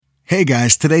Hey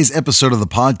guys, today's episode of the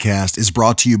podcast is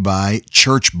brought to you by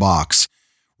ChurchBox.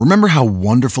 Remember how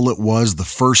wonderful it was the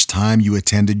first time you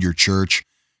attended your church?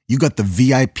 You got the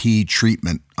VIP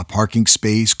treatment, a parking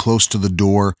space close to the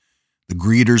door. The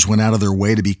greeters went out of their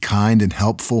way to be kind and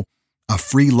helpful, a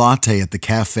free latte at the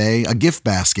cafe, a gift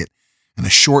basket, and a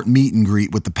short meet and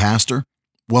greet with the pastor.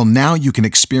 Well, now you can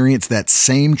experience that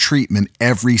same treatment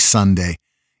every Sunday.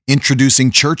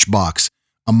 Introducing ChurchBox,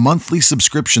 a monthly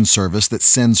subscription service that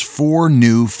sends 4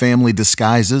 new family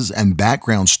disguises and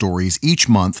background stories each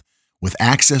month with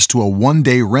access to a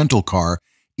 1-day rental car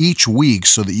each week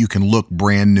so that you can look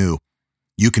brand new.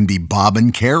 You can be Bob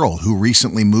and Carol, who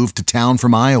recently moved to town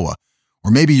from Iowa,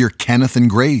 or maybe you're Kenneth and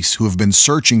Grace, who have been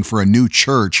searching for a new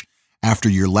church after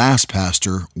your last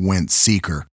pastor went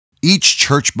seeker. Each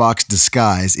ChurchBox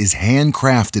disguise is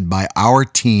handcrafted by our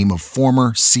team of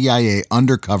former CIA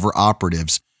undercover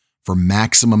operatives for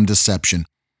maximum deception.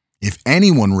 If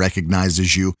anyone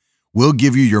recognizes you, we'll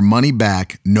give you your money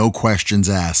back, no questions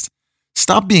asked.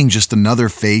 Stop being just another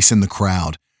face in the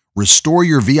crowd. Restore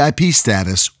your VIP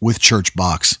status with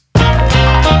ChurchBox.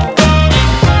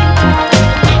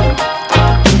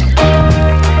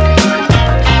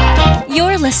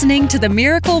 You're listening to the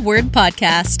Miracle Word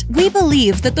Podcast. We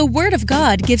believe that the Word of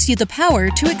God gives you the power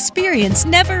to experience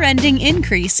never-ending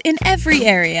increase in every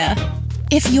area.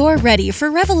 If you're ready for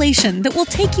revelation that will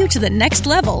take you to the next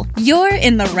level, you're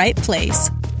in the right place.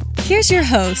 Here's your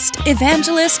host,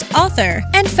 evangelist, author,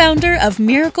 and founder of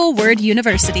Miracle Word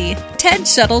University, Ted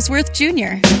Shuttlesworth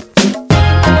Jr.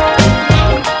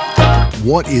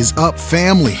 What is up,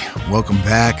 family? Welcome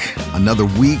back. Another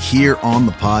week here on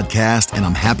the podcast, and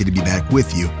I'm happy to be back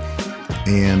with you.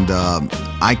 And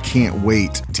I can't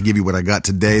wait to give you what I got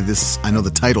today. I know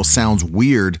the title sounds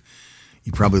weird.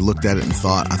 You probably looked at it and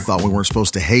thought, I thought we weren't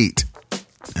supposed to hate.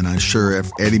 And I'm sure if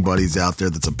anybody's out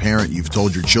there that's a parent, you've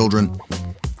told your children,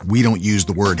 we don't use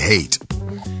the word hate.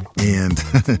 And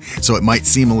so it might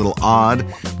seem a little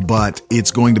odd, but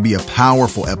it's going to be a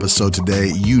powerful episode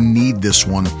today. You need this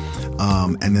one.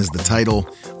 And as the title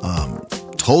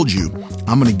told you,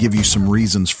 I'm going to give you some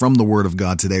reasons from the Word of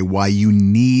God today why you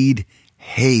need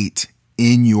hate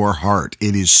in your heart.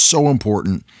 It is so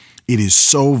important. It is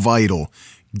so vital.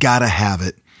 Gotta have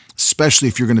it, especially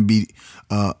if you're going to be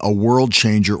a world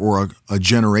changer or a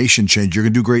generation changer. You're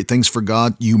going to do great things for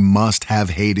God. You must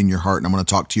have hate in your heart. And I'm going to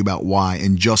talk to you about why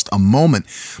in just a moment.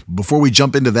 Before we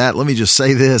jump into that, let me just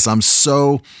say this. I'm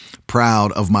so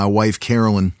proud of my wife,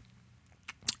 Carolyn.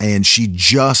 And she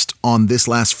just on this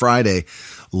last Friday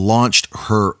launched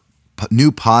her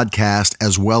new podcast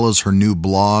as well as her new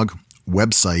blog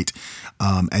website.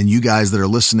 And you guys that are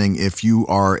listening, if you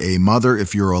are a mother,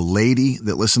 if you're a lady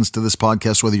that listens to this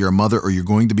podcast, whether you're a mother or you're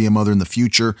going to be a mother in the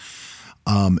future,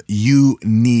 you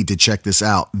need to check this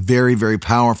out. Very, very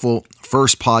powerful.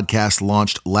 First podcast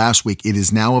launched last week. It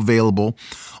is now available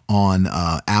on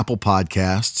Apple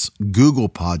Podcasts, Google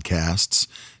Podcasts,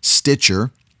 Stitcher,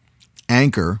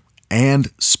 Anchor,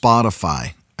 and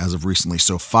Spotify as of recently.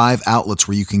 So 5 outlets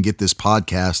where you can get this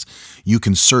podcast. You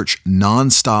can search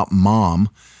Nonstop Mom,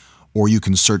 or you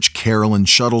can search Carolyn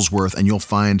Shuttlesworth, and you'll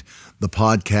find the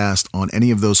podcast on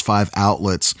any of those 5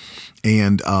 outlets.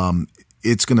 And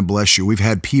it's going to bless you. We've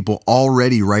had people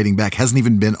already writing back. Hasn't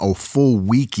even been a full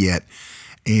week yet.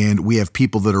 And we have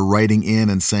people that are writing in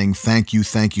and saying, thank you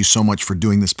so much for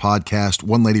doing this podcast.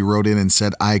 One lady wrote in and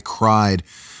said, I cried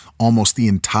almost the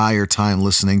entire time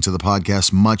listening to the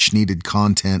podcast. Much needed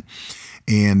content.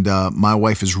 And my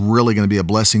wife is really going to be a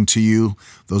blessing to you.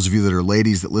 Those of you that are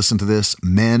ladies that listen to this,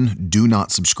 men, do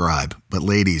not subscribe. But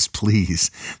ladies, please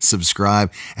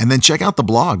subscribe. And then check out the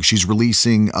blog. She's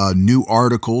releasing new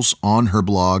articles on her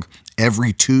blog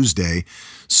every Tuesday.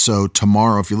 So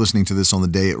tomorrow, if you're listening to this on the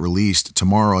day it released,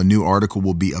 tomorrow a new article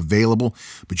will be available.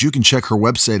 But you can check her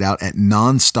website out at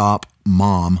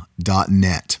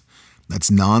nonstopmom.net. That's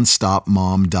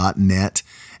nonstopmom.net.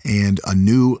 And a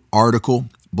new article,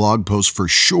 blog post for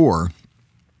sure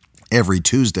every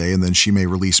Tuesday. And then she may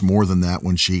release more than that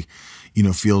when she,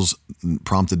 feels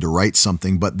prompted to write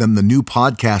something. But then the new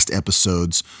podcast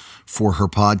episodes for her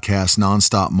podcast,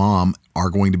 Nonstop Mom, are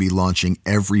going to be launching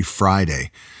every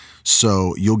Friday.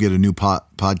 So you'll get a new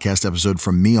podcast episode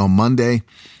from me on Monday,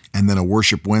 and then a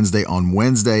Worship Wednesday on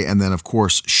Wednesday. And then, of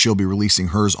course, she'll be releasing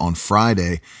hers on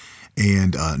Friday,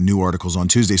 and new articles on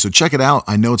Tuesday. So check it out.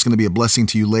 I know it's going to be a blessing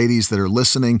to you ladies that are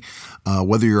listening,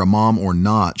 whether you're a mom or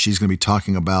not. She's going to be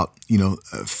talking about,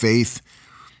 faith.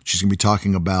 She's going to be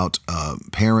talking about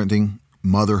parenting,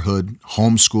 motherhood,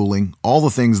 homeschooling, all the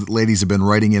things that ladies have been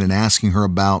writing in and asking her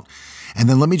about. And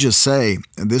then let me just say,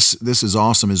 this is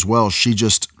awesome as well. She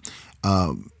just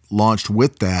launched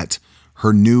with that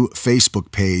her new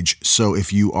Facebook page. So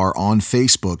if you are on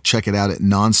Facebook, check it out at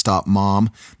Nonstop Mom.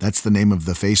 That's the name of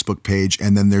the Facebook page.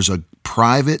 And then there's a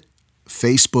private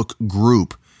Facebook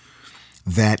group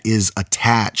that is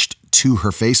attached to her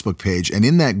Facebook page. And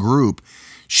in that group,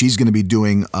 she's going to be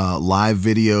doing live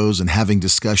videos and having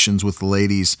discussions with the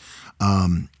ladies,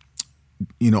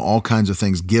 all kinds of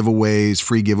things, giveaways,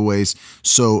 free giveaways.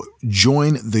 So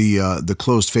join the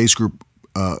closed Facebook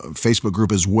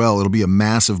group as well. It'll be a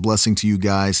massive blessing to you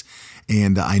guys.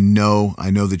 And I know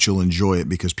that you'll enjoy it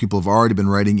because people have already been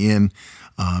writing in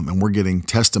and we're getting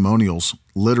testimonials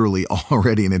literally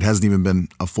already, and it hasn't even been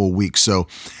a full week. So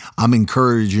I'm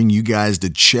encouraging you guys to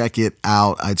check it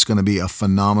out. It's going to be a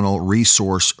phenomenal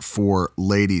resource for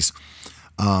ladies.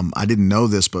 I didn't know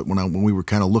this, but when we were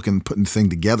kind of putting the thing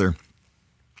together,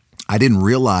 I didn't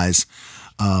realize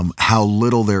how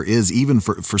little there is, even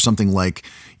for something like,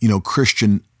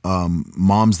 Christian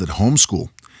moms that homeschool,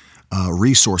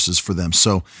 resources for them.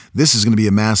 So this is going to be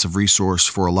a massive resource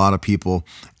for a lot of people,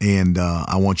 and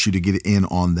I want you to get in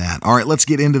on that. All right, let's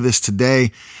get into this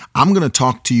today. I'm going to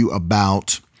talk to you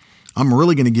I'm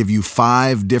really going to give you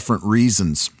 5 different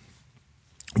reasons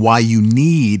why you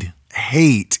need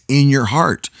hate in your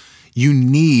heart. You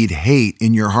need hate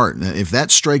in your heart. Now, if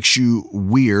that strikes you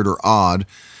weird or odd,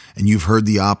 and you've heard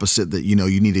the opposite, that, you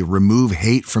need to remove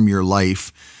hate from your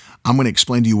life, I'm going to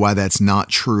explain to you why that's not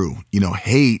true.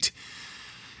 Hate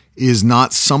is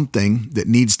not something that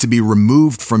needs to be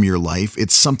removed from your life.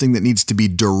 It's something that needs to be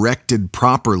directed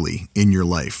properly in your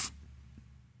life.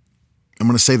 I'm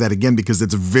going to say that again because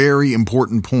it's a very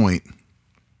important point.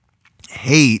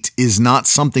 Hate is not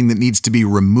something that needs to be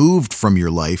removed from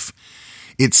your life.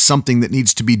 It's something that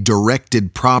needs to be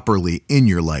directed properly in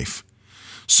your life.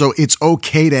 So it's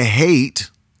okay to hate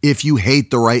if you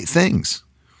hate the right things.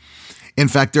 In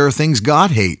fact, there are things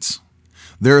God hates.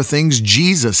 There are things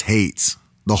Jesus hates.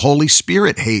 The Holy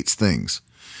Spirit hates things.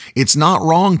 It's not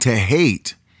wrong to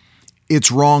hate. It's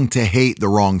wrong to hate the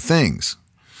wrong things.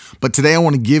 But today I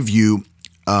want to give you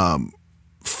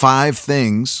 5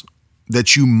 things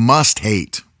that you must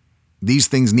hate. These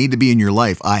things need to be in your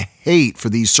life. I hate for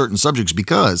these certain subjects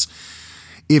because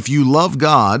if you love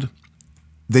God,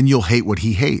 then you'll hate what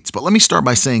he hates. But let me start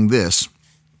by saying this,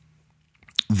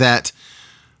 that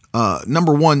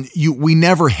number one, we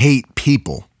never hate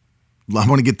people. I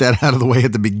want to get that out of the way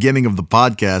at the beginning of the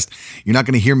podcast. You're not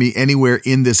going to hear me anywhere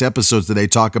in this episode today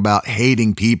talk about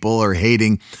hating people or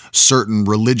hating certain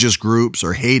religious groups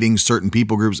or hating certain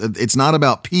people groups. It's not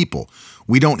about people.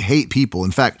 We don't hate people.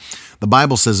 In fact, the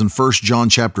Bible says in 1 John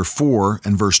chapter 4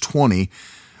 and verse 20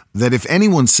 that if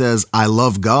anyone says, I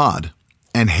love God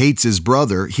and hates his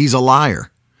brother, he's a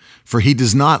liar. For he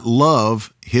does not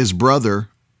love his brother.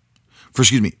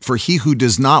 For he who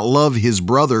does not love his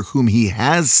brother whom he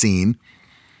has seen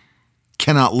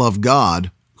cannot love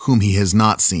God whom he has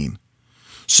not seen.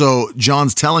 So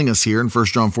John's telling us here in 1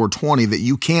 John 4:20 that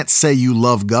you can't say you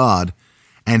love God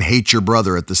and hate your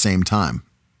brother at the same time.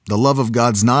 The love of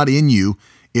God's not in you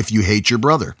if you hate your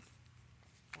brother.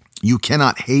 You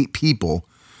cannot hate people.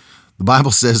 The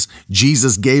Bible says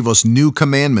Jesus gave us new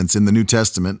commandments in the New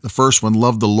Testament. The first one,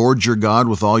 love the Lord your God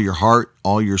with all your heart,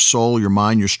 all your soul, your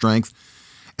mind, your strength.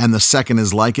 And the second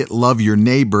is like it, love your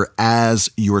neighbor as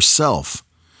yourself.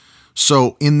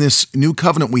 So in this new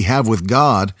covenant we have with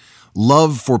God,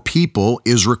 love for people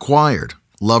is required.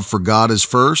 Love for God is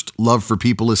first, love for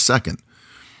people is second.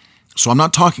 So I'm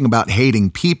not talking about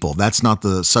hating people. That's not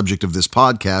the subject of this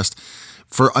podcast.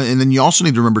 And then you also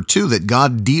need to remember too that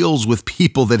God deals with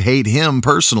people that hate him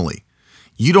personally.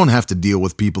 You don't have to deal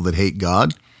with people that hate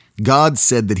God. God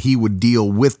said that he would deal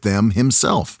with them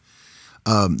himself.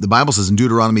 The Bible says in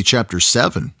Deuteronomy chapter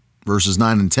 7, verses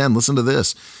 9 and 10, listen to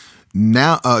this.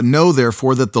 Now, know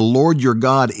therefore that the Lord your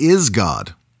God is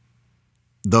God,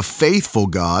 the faithful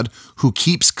God who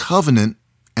keeps covenant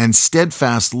and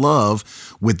steadfast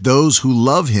love with those who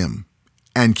love him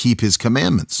and keep his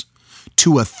commandments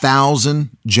to 1,000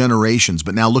 generations.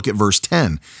 But now look at verse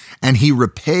 10. And he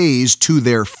repays to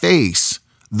their face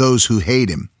those who hate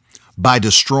him by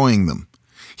destroying them.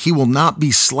 He will not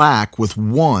be slack with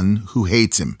one who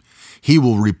hates him. He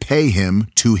will repay him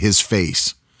to his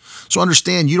face. So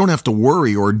understand, you don't have to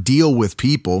worry or deal with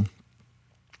people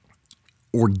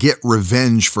or get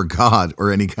revenge for God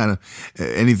or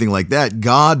anything like that.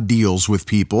 God deals with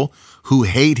people who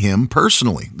hate him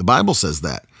personally. The Bible says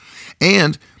that.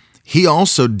 And he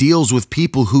also deals with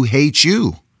people who hate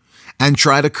you and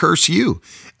try to curse you.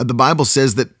 The Bible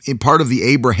says that in part of the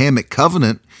Abrahamic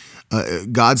covenant,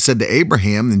 God said to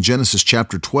Abraham in Genesis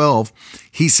chapter 12,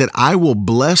 he said, I will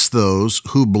bless those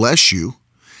who bless you,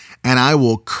 and I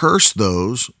will curse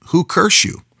those who curse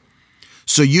you.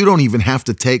 So you don't even have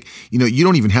to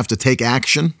take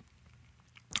action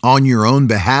on your own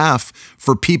behalf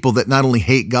for people that not only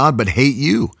hate God, but hate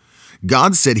you.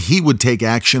 God said he would take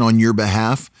action on your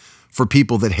behalf for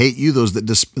people that hate you, those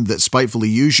that spitefully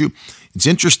use you. It's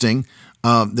interesting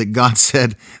that God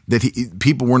said that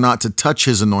people were not to touch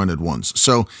his anointed ones.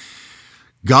 So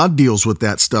God deals with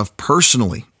that stuff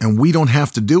personally, and we don't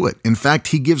have to do it. In fact,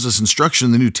 he gives us instruction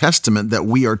in the New Testament that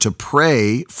we are to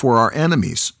pray for our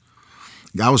enemies.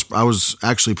 I was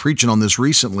actually preaching on this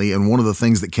recently, and one of the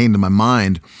things that came to my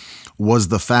mind was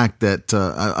the fact that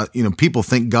people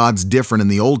think God's different in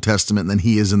the Old Testament than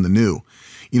he is in the New.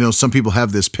 Some people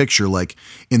have this picture like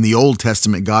in the Old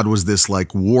Testament, God was this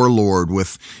like warlord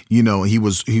with, he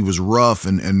was rough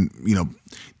and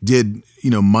did,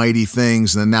 mighty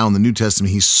things. And then now in the New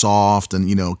Testament, he's soft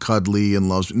and, cuddly and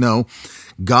loves. No,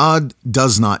 God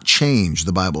does not change,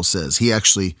 the Bible says. He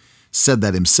actually said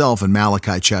that himself in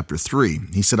Malachi chapter 3.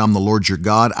 He said, I'm the Lord your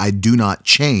God. I do not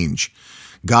change.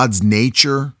 God's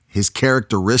nature, his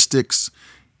characteristics,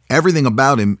 everything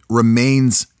about him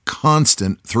remains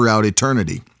constant throughout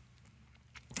eternity.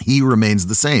 He remains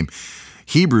the same.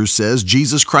 Hebrews says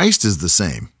Jesus Christ is the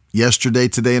same yesterday,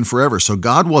 today, and forever. So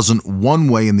God wasn't one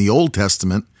way in the Old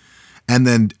Testament and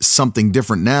then something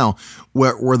different now,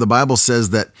 where the Bible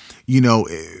says that,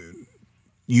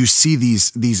 you see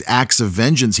these acts of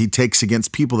vengeance he takes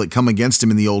against people that come against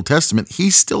him in the Old Testament.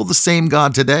 He's still the same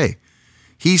God today.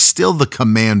 He's still the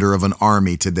commander of an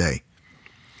army today.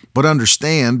 But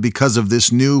understand, because of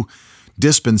this new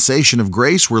dispensation of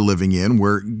grace we're living in,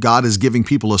 where God is giving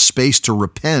people a space to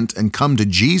repent and come to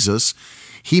Jesus,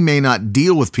 he may not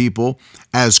deal with people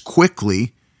as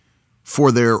quickly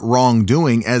for their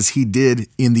wrongdoing as he did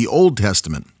in the Old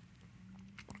Testament.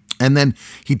 And then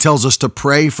he tells us to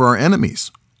pray for our enemies.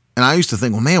 And I used to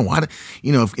think, well, man, why?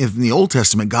 If in the Old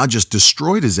Testament God just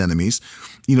destroyed his enemies,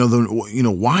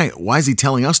 why is he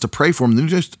telling us to pray for them in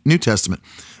the New Testament?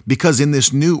 Because in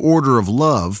this new order of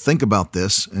love, think about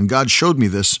this, and God showed me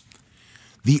this,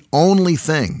 the only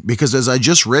thing, because as I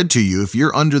just read to you, if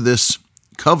you're under this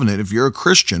covenant, if you're a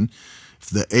Christian, if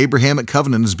the Abrahamic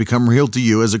covenant has become real to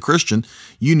you as a Christian,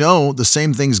 the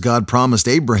same things God promised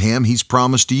Abraham, he's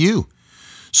promised to you.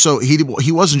 So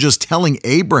he wasn't just telling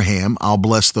Abraham, I'll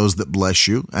bless those that bless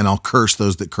you and I'll curse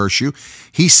those that curse you.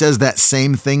 He says that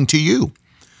same thing to you.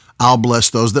 I'll bless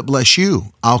those that bless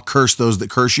you. I'll curse those that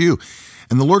curse you.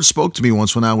 And the Lord spoke to me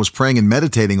once when I was praying and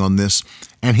meditating on this,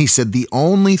 and he said, the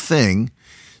only thing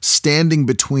standing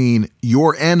between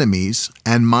your enemies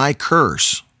and my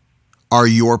curse are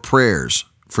your prayers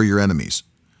for your enemies.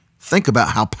 Think about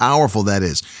how powerful that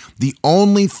is. The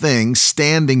only thing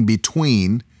standing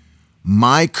between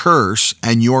my curse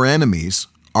and your enemies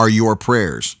are your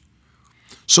prayers.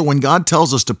 So when God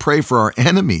tells us to pray for our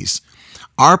enemies,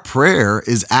 our prayer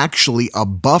is actually a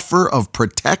buffer of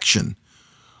protection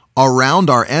around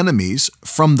our enemies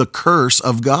from the curse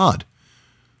of God.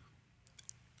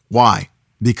 Why?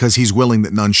 Because he's willing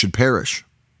that none should perish,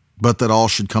 but that all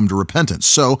should come to repentance.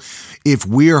 So if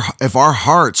our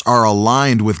hearts are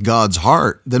aligned with God's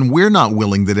heart, then we're not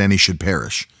willing that any should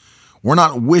perish. We're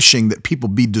not wishing that people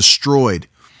be destroyed.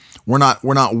 We're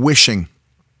not wishing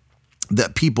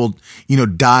that people,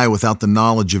 die without the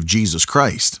knowledge of Jesus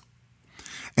Christ.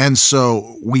 And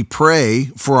so we pray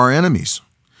for our enemies.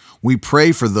 We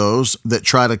pray for those that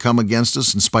try to come against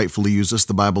us and spitefully use us,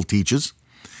 the Bible teaches.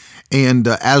 And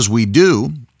as we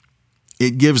do,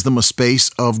 it gives them a space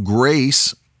of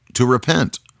grace to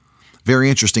repent.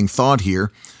 Very interesting thought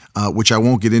here, which I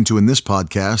won't get into in this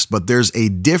podcast, but there's a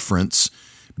difference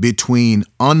between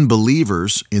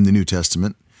unbelievers in the New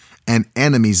Testament and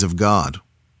enemies of God,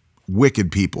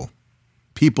 wicked people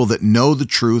that know the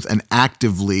truth and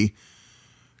actively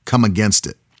come against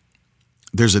it.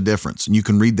 There's a difference. And you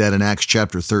can read that in Acts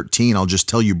chapter 13. I'll just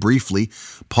tell you briefly.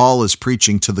 Paul is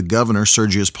preaching to the governor,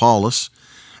 Sergius Paulus,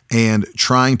 and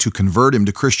trying to convert him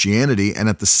to Christianity. And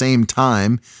at the same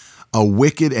time, a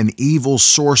wicked and evil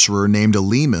sorcerer named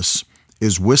Elymas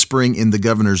is whispering in the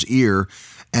governor's ear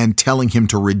and telling him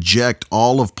to reject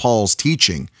all of Paul's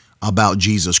teaching about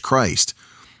Jesus Christ.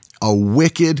 A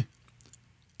wicked,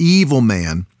 evil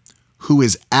man who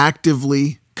is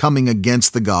actively coming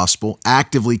against the gospel,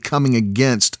 actively coming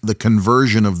against the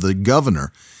conversion of the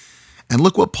governor. And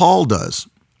look what Paul does.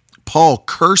 Paul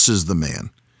curses the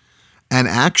man and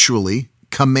actually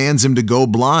commands him to go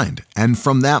blind. And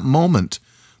from that moment,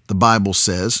 the Bible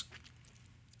says,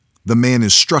 the man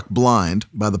is struck blind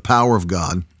by the power of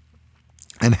God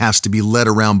and has to be led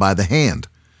around by the hand.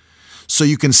 So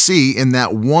you can see in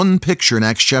that one picture in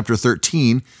Acts chapter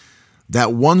 13,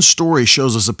 that one story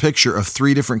shows us a picture of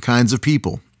three different kinds of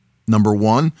people. Number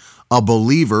one, a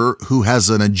believer who has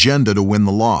an agenda to win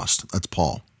the lost. That's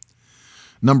Paul.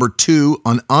 Number two,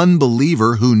 an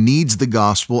unbeliever who needs the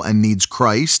gospel and needs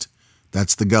Christ.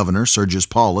 That's the governor, Sergius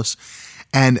Paulus.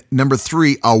 And number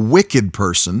three, a wicked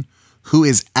person who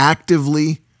is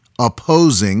actively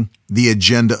opposing the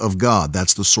agenda of God.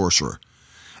 That's the sorcerer.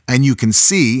 And you can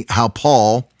see how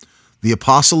Paul, the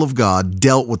apostle of God,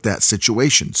 dealt with that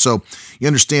situation. So you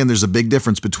understand there's a big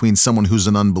difference between someone who's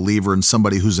an unbeliever and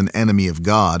somebody who's an enemy of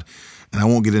God. And I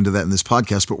won't get into that in this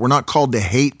podcast, but we're not called to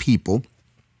hate people.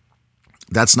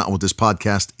 That's not what this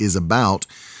podcast is about.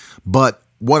 But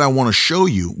what I want to show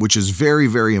you, which is very,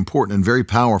 very important and very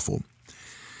powerful,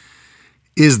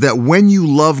 is that when you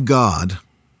love God,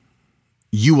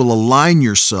 you will align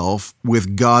yourself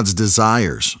with God's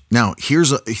desires. Now,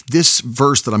 this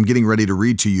verse that I'm getting ready to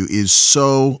read to you is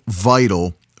so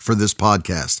vital for this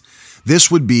podcast. This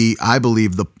would be, I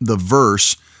believe, the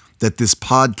verse that this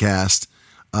podcast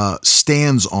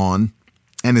stands on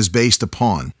and is based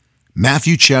upon.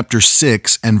 Matthew chapter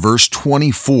 6 and verse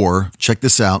 24, check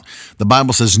this out. The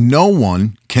Bible says, "No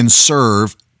one can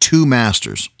serve two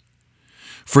masters,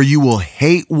 for you will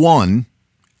hate one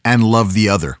and love the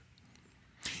other.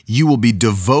 You will be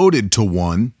devoted to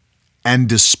one and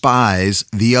despise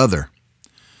the other.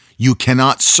 You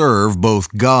cannot serve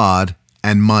both God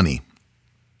and money."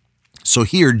 So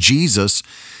here Jesus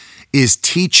is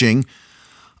teaching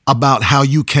about how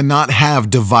you cannot have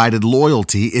divided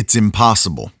loyalty. It's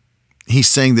impossible. He's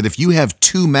saying that if you have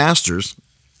two masters,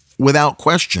 without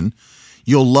question,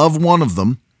 you'll love one of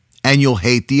them and you'll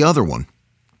hate the other one.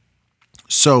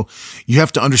 So you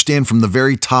have to understand from the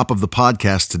very top of the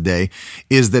podcast today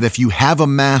is that if you have a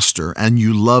master and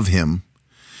you love him,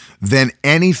 then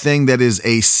anything that is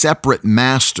a separate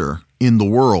master in the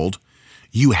world,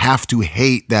 you have to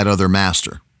hate that other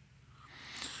master.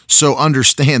 So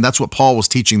understand, that's what Paul was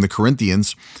teaching the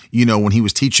Corinthians, when he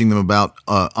was teaching them about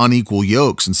unequal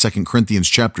yokes in 2 Corinthians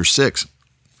chapter 6.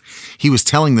 He was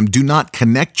telling them, do not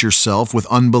connect yourself with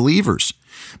unbelievers,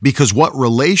 because what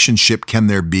relationship can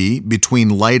there be between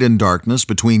light and darkness,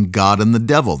 between God and the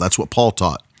devil? That's what Paul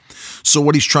taught. So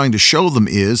what he's trying to show them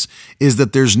is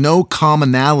that there's no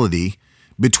commonality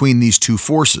between these two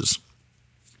forces.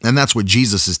 And that's what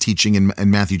Jesus is teaching in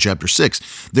Matthew chapter 6.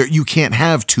 You can't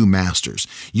have two masters.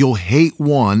 You'll hate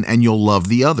one and you'll love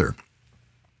the other.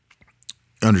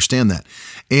 Understand that.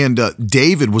 And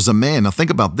David was a man. Now think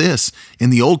about this.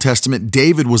 In the Old Testament,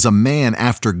 David was a man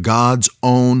after God's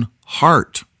own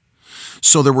heart.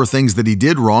 So there were things that he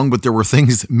did wrong, but there were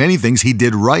many things he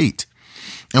did right.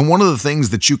 And one of the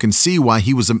things that you can see why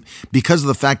because of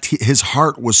the fact his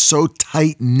heart was so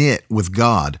tight-knit with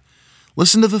God.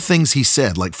 Listen to the things he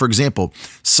said. Like, for example,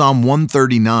 Psalm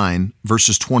 139,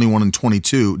 verses 21 and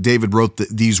 22, David wrote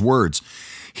these words.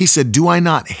 He said, "Do I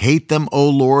not hate them, O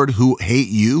Lord, who hate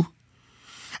you?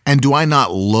 And do I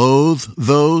not loathe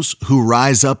those who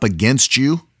rise up against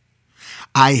you?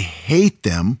 I hate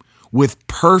them with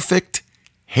perfect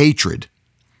hatred.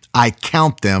 I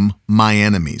count them my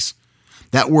enemies."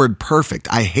 That word perfect,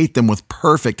 I hate them with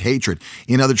perfect hatred.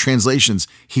 In other translations,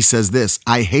 he says this,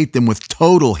 I hate them with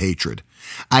total hatred.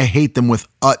 I hate them with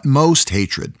utmost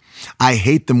hatred. I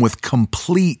hate them with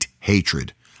complete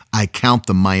hatred. I count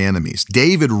them my enemies.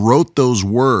 David wrote those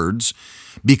words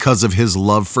because of his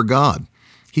love for God.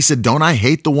 He said, don't I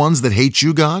hate the ones that hate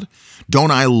you, God?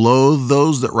 Don't I loathe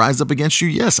those that rise up against you?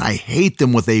 Yes, I hate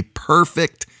them with a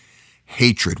perfect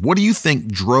hatred. What do you think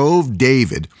drove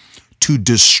David to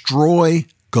destroy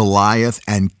Goliath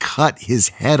and cut his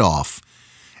head off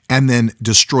and then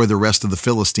destroy the rest of the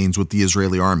Philistines with the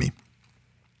Israeli army?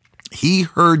 He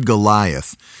heard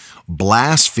Goliath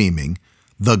blaspheming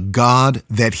the God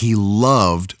that he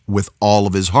loved with all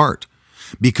of his heart,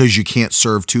 because you can't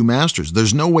serve two masters.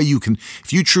 There's no way you can,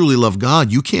 if you truly love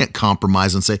God, you can't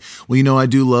compromise and say, well, I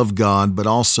do love God, but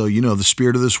also, the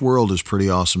spirit of this world is pretty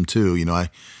awesome too.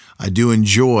 I do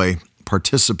enjoy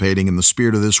participating in the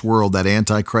spirit of this world, that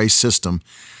Antichrist system.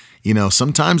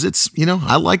 Sometimes it's,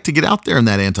 I like to get out there in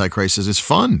that Antichrist system. It's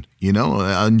fun.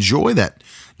 I enjoy that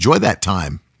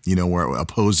time, where we're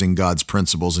opposing God's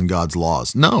principles and God's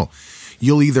laws. No,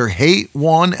 you'll either hate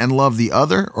one and love the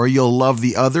other, or you'll love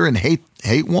the other and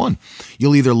hate one.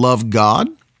 You'll either love God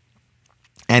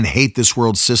and hate this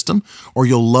world system, or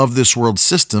you'll love this world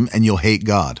system and you'll hate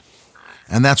God.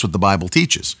 And that's what the Bible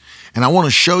teaches. And I want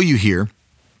to show you here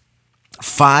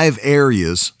 5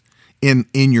 areas in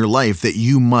your life that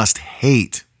you must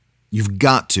hate. You've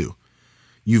got to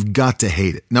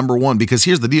hate it. Number 1, because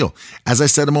here's the deal. As I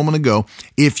said a moment ago,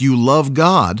 if you love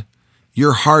God,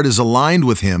 your heart is aligned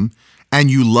with him and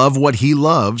you love what he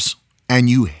loves and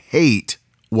you hate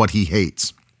what he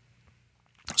hates.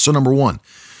 So number one,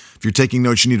 if you're taking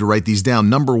notes, you need to write these down.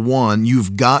 Number one,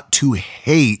 you've got to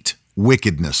hate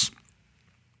wickedness.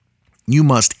 You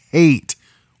must hate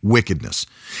wickedness.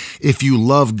 If you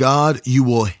love God, you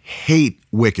will hate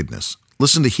wickedness.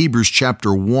 Listen to Hebrews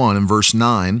chapter 1 and verse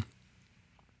 9,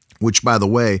 which, by the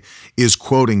way, is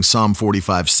quoting Psalm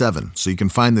 45:7. So you can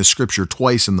find this scripture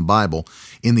twice in the Bible,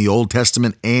 in the Old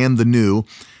Testament and the New,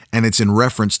 and it's in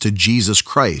reference to Jesus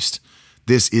Christ.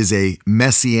 This is a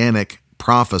messianic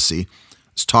prophecy.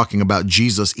 It's talking about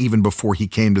Jesus even before he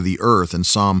came to the earth in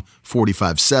Psalm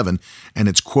 45:7, and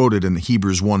it's quoted in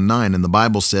Hebrews 1:9, and the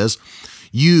Bible says,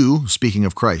 you, speaking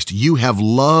of Christ, you have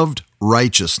loved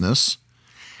righteousness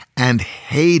and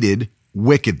hated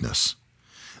wickedness.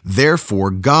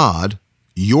 Therefore, God,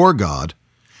 your God,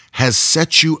 has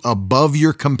set you above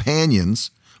your companions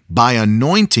by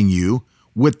anointing you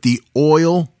with the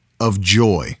oil of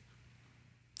joy.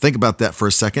 Think about that for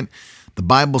a second. The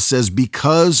Bible says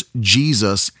because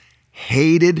Jesus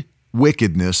hated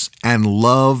wickedness and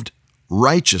loved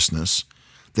righteousness,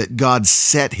 that God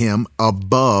set him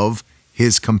above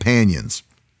his companions.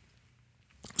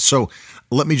 So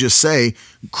let me just say,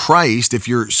 Christ, if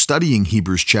you're studying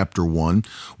Hebrews chapter 1,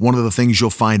 one of the things you'll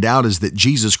find out is that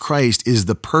Jesus Christ is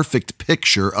the perfect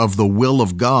picture of the will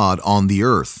of God on the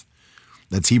earth.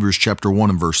 That's Hebrews chapter 1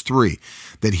 and verse 3,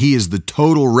 that he is the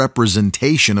total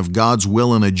representation of God's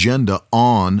will and agenda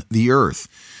on the earth.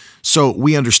 So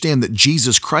we understand that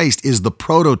Jesus Christ is the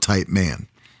prototype man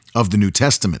of the New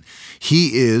Testament.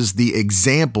 He is the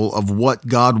example of what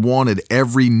God wanted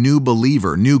every new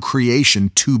believer, new creation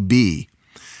to be.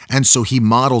 And so he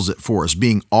models it for us,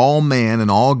 being all man and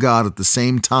all God at the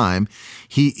same time.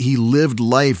 He lived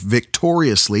life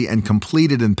victoriously and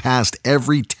completed and passed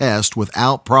every test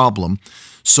without problem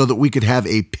so that we could have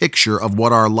a picture of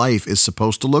what our life is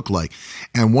supposed to look like.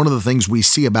 And one of the things we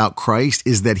see about Christ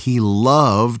is that he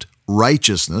loved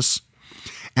righteousness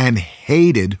and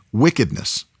hated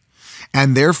wickedness.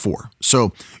 And therefore,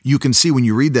 so you can see when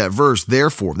you read that verse,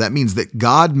 therefore, that means that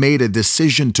God made a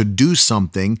decision to do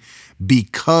something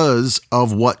because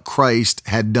of what Christ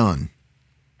had done.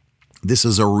 This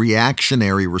is a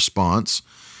reactionary response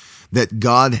that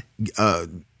God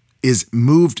is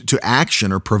moved to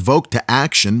action or provoked to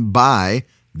action by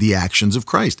the actions of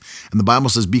Christ. And the Bible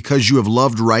says, because you have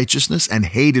loved righteousness and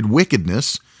hated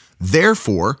wickedness,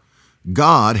 therefore,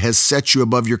 God has set you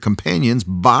above your companions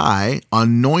by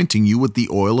anointing you with the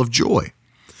oil of joy.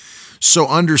 So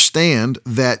understand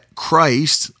that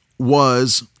Christ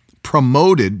was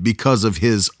promoted because of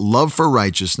his love for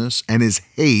righteousness and his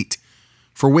hate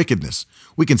for wickedness.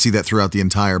 We can see that throughout the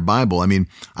entire Bible. I mean,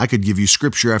 I could give you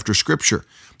scripture after scripture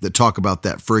that talk about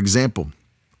that. For example,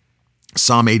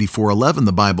 Psalm 84:11,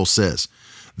 the Bible says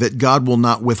that God will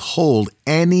not withhold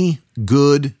any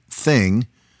good thing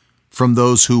from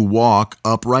those who walk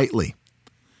uprightly.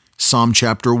 Psalm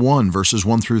chapter 1, verses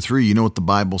 1 through 3, you know what the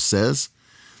Bible says?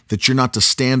 That you're not to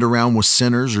stand around with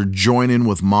sinners or join in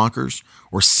with mockers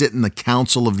or sit in the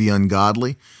counsel of the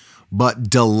ungodly, but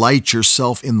delight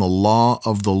yourself in the law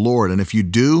of the Lord. And if you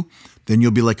do, then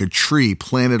you'll be like a tree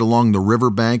planted along the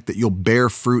riverbank, that you'll bear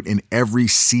fruit in every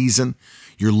season.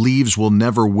 Your leaves will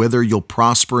never wither. You'll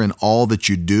prosper in all that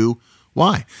you do.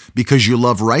 Why? Because you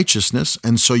love righteousness,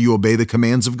 and so you obey the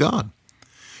commands of God.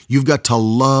 You've got to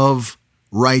love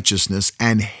righteousness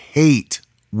and hate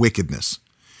wickedness.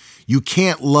 You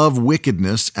can't love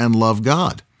wickedness and love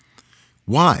God.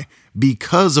 Why?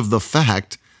 Because of the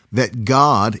fact that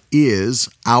God is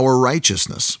our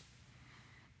righteousness.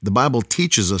 The Bible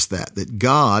teaches us that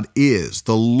God is,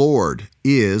 the Lord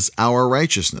is our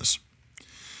righteousness.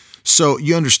 So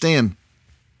you understand,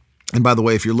 and by the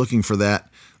way, if you're looking for that,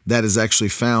 that is actually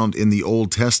found in the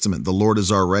Old Testament. The Lord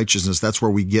is our righteousness. That's where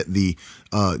we get the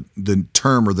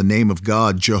term or the name of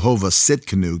God, Jehovah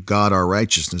Tsidkenu, God our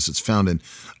righteousness. It's found in,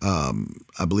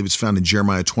 I believe it's found in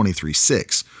Jeremiah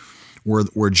 23:6,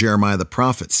 where Jeremiah the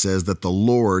prophet says that the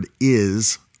Lord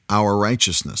is our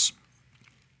righteousness.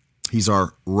 He's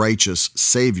our righteous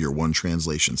Savior, one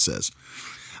translation says.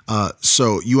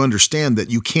 So you understand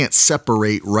that you can't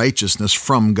separate righteousness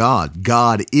from God.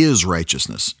 God is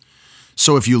righteousness.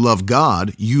 So if you love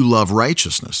God, you love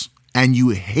righteousness, and you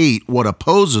hate what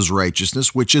opposes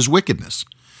righteousness, which is wickedness.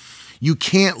 You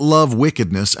can't love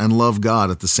wickedness and love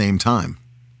God at the same time.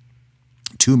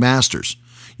 Two masters.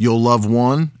 You'll love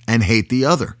one and hate the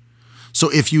other.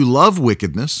 So if you love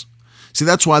wickedness, see,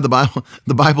 that's why the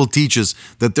Bible teaches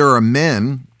that there are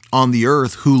men on the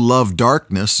earth who love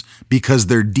darkness because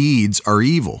their deeds are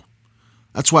evil.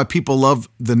 That's why people love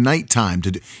the nighttime.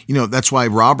 That's why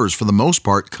robbers, for the most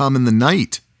part, come in the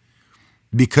night,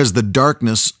 because the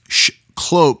darkness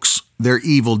cloaks their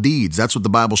evil deeds. That's what the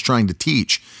Bible's trying to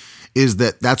teach, is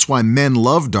that's why men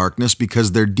love darkness,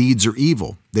 because their deeds are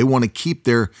evil. They want to keep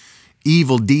their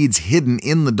evil deeds hidden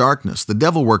in the darkness. The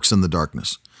devil works in the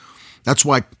darkness. That's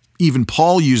why even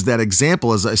Paul used that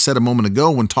example, as I said a moment ago,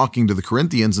 when talking to the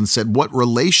Corinthians, and said, what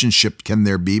relationship can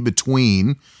there be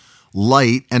between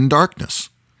light and darkness?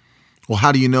 Well,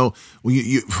 how do you know? Well,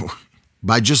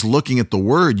 by just looking at the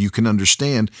word, you can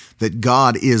understand that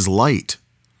God is light.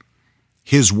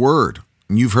 His word,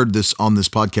 and you've heard this on this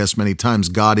podcast many times,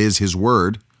 God is his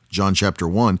word, John chapter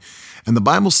 1. And the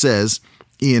Bible says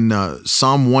in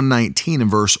Psalm 119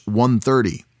 and verse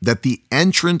 130, that the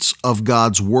entrance of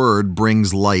God's word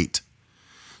brings light.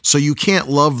 So you can't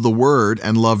love the word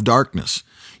and love darkness.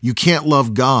 You can't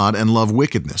love God and love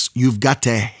wickedness. You've got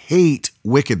to hate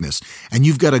wickedness, and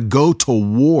you've got to go to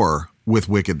war with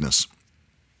wickedness.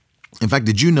 In fact,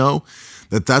 did you know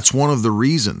that that's one of the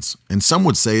reasons, and some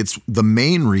would say it's the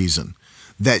main reason,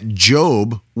 that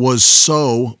Job was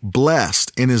so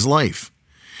blessed in his life?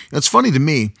 It's funny to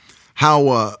me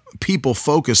how people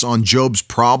focus on Job's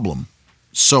problem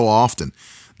so often.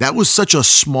 That was such a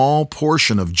small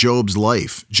portion of Job's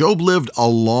life. Job lived a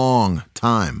long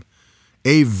time,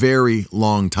 a very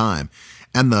long time.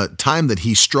 And the time that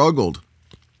he struggled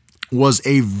was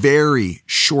a very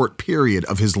short period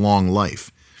of his long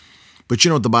life. But you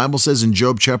know what the Bible says in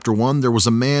Job chapter 1? There was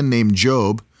a man named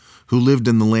Job who lived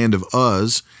in the land of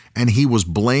Uz, and he was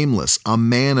blameless, a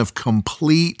man of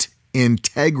complete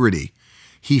integrity.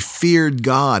 He feared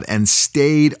God and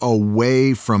stayed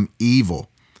away from evil.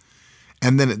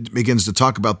 And then it begins to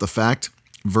talk about the fact,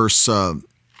 verse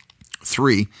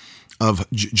 3 of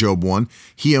Job 1,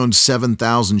 he owned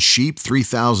 7,000 sheep,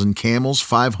 3,000 camels,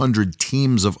 500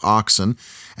 teams of oxen,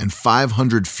 and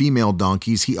 500 female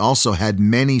donkeys. He also had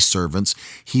many servants.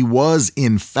 He was,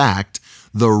 in fact,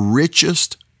 the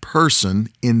richest person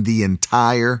in the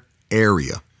entire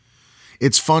area.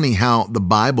 It's funny how the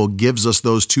Bible gives us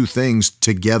those two things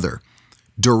together,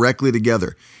 directly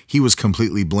together. He was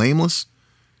completely blameless,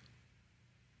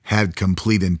 had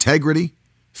complete integrity,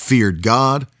 feared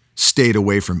God, stayed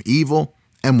away from evil,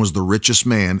 and was the richest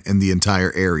man in the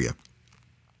entire area.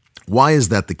 Why is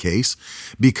that the case?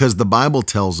 Because the Bible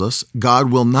tells us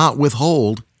God will not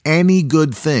withhold any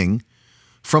good thing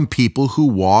from people who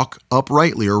walk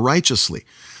uprightly or righteously.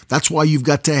 That's why you've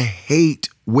got to hate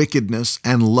wickedness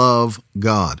and love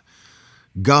God.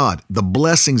 God, the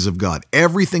blessings of God,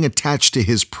 everything attached to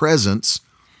his presence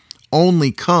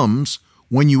only comes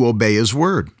when you obey his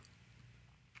word.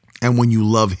 And when you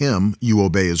love him, you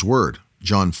obey his word.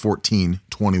 John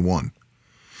 14:21.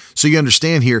 So you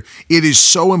understand here, it is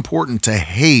so important to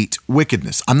hate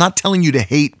wickedness. I'm not telling you to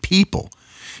hate people.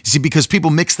 You see, because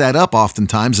people mix that up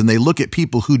oftentimes, and they look at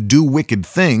people who do wicked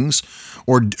things,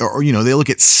 or they look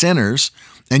at sinners,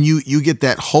 and you get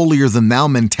that holier than thou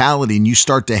mentality, and you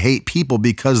start to hate people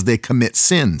because they commit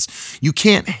sins. You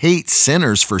can't hate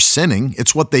sinners for sinning.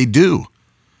 It's what they do.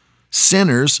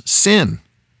 Sinners sin.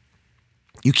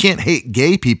 You can't hate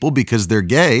gay people because they're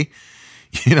gay.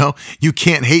 You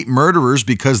can't hate murderers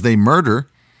because they murder.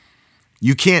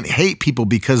 You can't hate people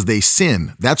because they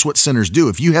sin. That's what sinners do.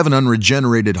 If you have an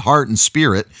unregenerated heart and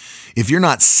spirit, if you're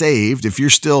not saved, if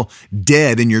you're still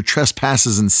dead in your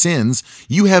trespasses and sins,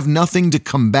 you have nothing to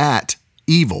combat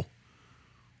evil.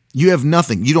 You have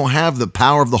nothing. You don't have the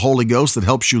power of the Holy Ghost that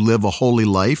helps you live a holy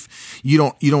life.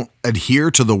 You don't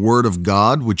adhere to the word of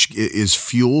God, which is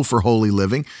fuel for holy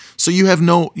living. So you have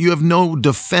no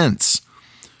defense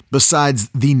besides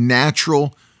the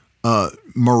natural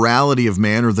morality of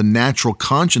man, or the natural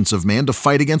conscience of man, to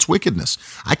fight against wickedness.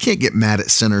 I can't get mad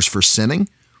at sinners for sinning.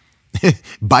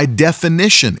 By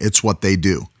definition, it's what they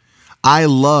do. I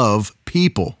love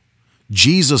people.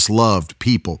 Jesus loved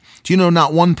people. Do you know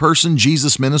not one person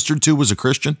Jesus ministered to was a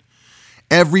Christian?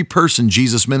 Every person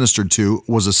Jesus ministered to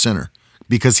was a sinner,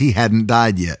 because he hadn't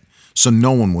died yet, so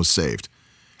no one was saved.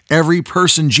 Every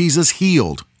person Jesus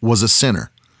healed was a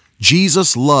sinner.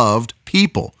 Jesus loved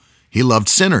people. He loved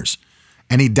sinners,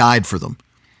 and he died for them,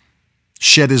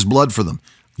 shed his blood for them.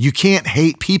 You can't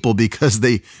hate people because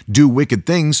they do wicked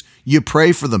things. You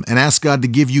pray for them and ask God to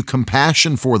give you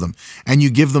compassion for them, and you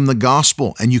give them the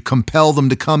gospel, and you compel them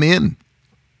to come in.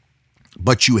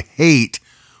 But you hate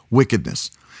wickedness.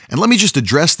 And let me just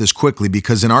address this quickly,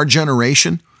 because in our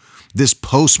generation, this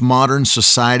postmodern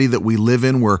society that we live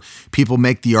in, where people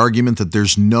make the argument that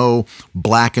there's no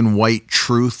black and white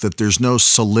truth, that there's no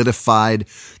solidified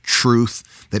truth,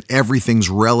 that everything's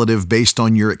relative based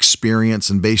on your experience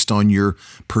and based on your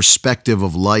perspective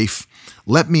of life.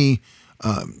 Let me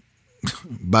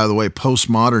by the way,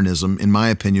 postmodernism, in my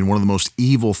opinion, one of the most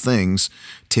evil things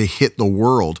to hit the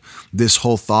world. This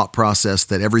whole thought process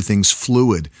that everything's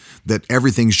fluid, that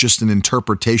everything's just an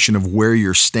interpretation of where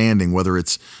you're standing, whether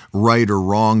it's right or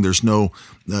wrong. There's no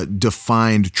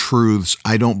defined truths.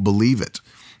 I don't believe it.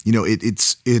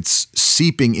 It's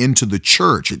seeping into the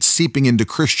church. It's seeping into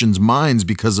Christians' minds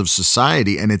because of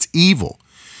society, and it's evil.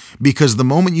 Because the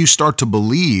moment you start to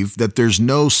believe that there's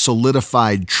no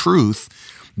solidified truth,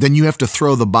 then you have to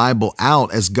throw the Bible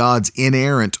out as God's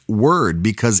inerrant word,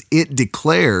 because it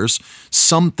declares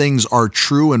some things are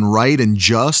true and right and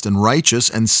just and righteous,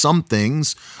 and some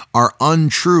things are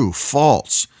untrue,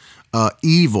 false,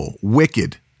 evil,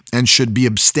 wicked, and should be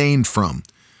abstained from.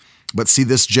 But see,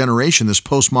 this generation, this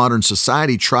postmodern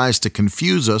society tries to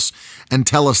confuse us and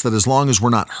tell us that as long as we're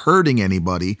not hurting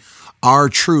anybody, our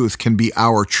truth can be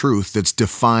our truth that's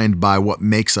defined by what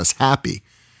makes us happy.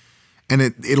 And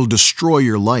it'll destroy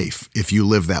your life if you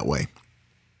live that way.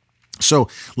 So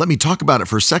let me talk about it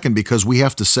for a second, because we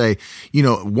have to say,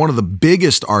 one of the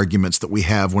biggest arguments that we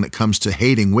have when it comes to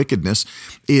hating wickedness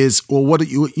is, well, what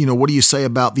do you say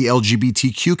about the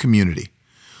LGBTQ community?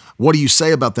 What do you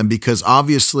say about them? Because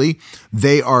obviously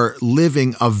they are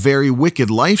living a very wicked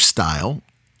lifestyle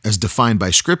as defined by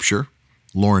Scripture.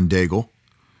 Lauren Daigle.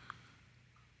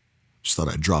 Just thought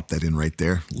I'd drop that in right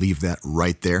there. Leave that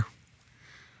right there.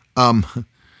 When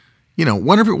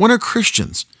are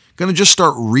Christians going to just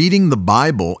start reading the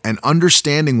Bible and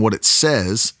understanding what it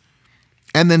says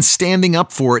and then standing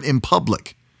up for it in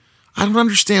public? I don't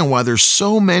understand why there's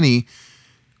so many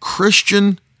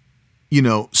Christian,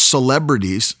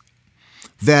 celebrities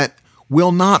that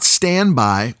will not stand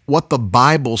by what the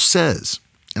Bible says.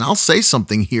 And I'll say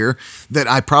something here that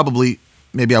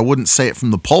maybe I wouldn't say it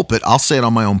from the pulpit. I'll say it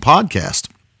on my own podcast,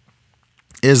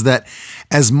 is that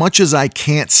as much as I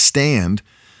can't stand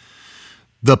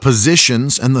the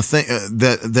positions and the thing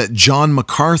that John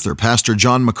MacArthur, Pastor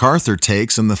John MacArthur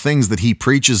takes, and the things that he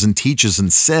preaches and teaches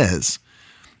and says,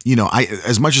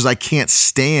 as much as I can't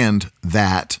stand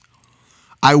that,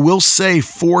 I will say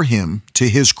for him, to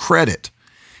his credit,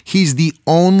 he's the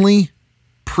only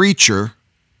preacher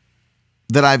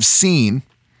that I've seen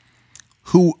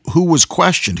who was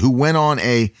questioned, who went on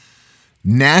a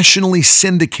nationally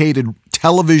syndicated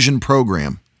television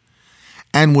program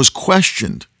and was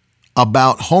questioned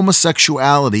about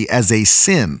homosexuality as a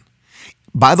sin.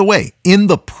 By the way, in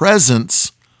the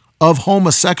presence of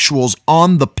homosexuals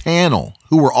on the panel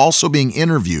who were also being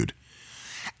interviewed,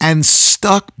 and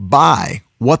stuck by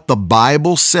what the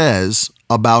Bible says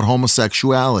about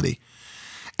homosexuality,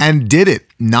 and did it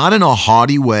not in a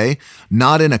haughty way,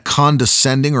 not in a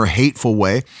condescending or hateful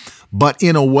way, but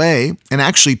in a way, and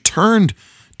actually turned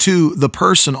to the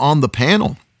person on the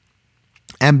panel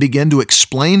and began to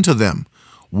explain to them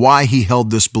why he held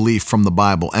this belief from the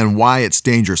Bible and why it's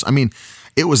dangerous. I mean,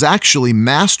 it was actually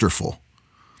masterful.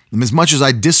 And as much as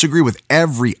I disagree with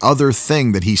every other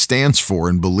thing that he stands for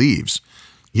and believes,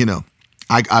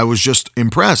 I was just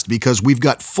impressed, because we've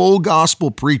got full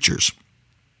gospel preachers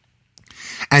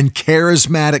and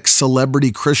charismatic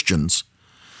celebrity Christians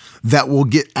that will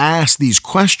get asked these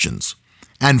questions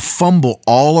and fumble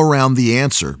all around the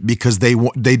answer because they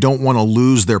don't want to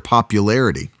lose their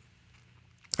popularity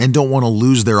and don't want to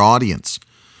lose their audience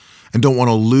and don't want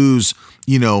to lose,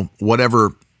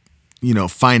 whatever,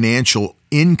 financial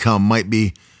income might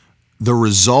be the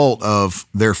result of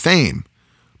their fame,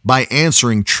 by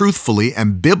answering truthfully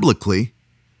and biblically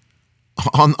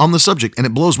on the subject. And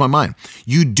it blows my mind.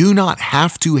 You do not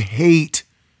have to hate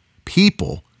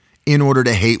people in order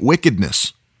to hate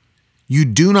wickedness. You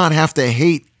do not have to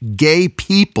hate gay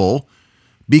people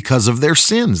because of their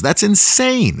sins. That's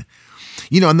insane.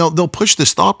 And they'll push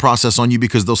this thought process on you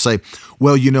because they'll say,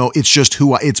 well, it's just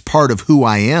it's part of who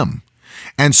I am.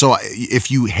 And so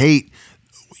if you hate,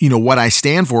 what I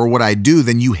stand for, or what I do,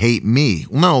 then you hate me.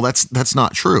 No, that's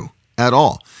not true at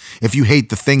all. If you hate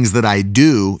the things that I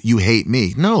do, you hate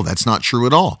me. No, that's not true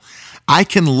at all. I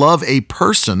can love a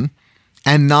person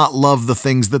and not love the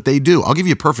things that they do. I'll give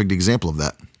you a perfect example of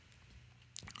that.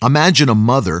 Imagine a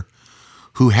mother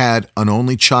who had an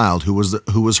only child who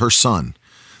was her son,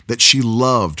 that she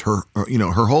loved her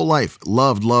whole life,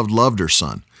 loved her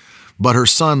son. But her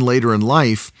son later in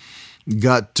life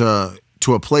got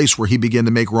to a place where he began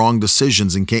to make wrong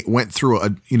decisions and went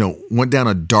down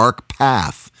a dark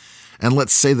path. And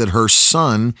let's say that her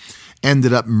son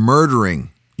ended up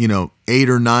murdering, 8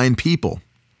 or 9 people.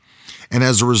 And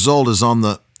as a result is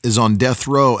on death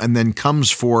row, and then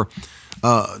comes for,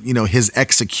 his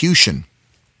execution.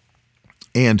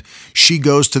 And she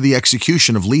goes to the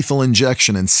execution of lethal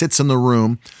injection and sits in the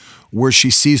room where she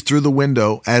sees through the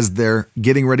window as they're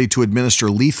getting ready to administer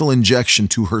lethal injection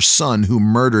to her son who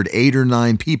murdered 8 or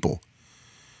 9 people.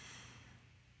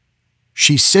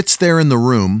 She sits there in the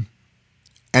room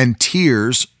and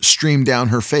tears stream down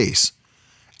her face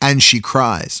and she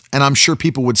cries. And I'm sure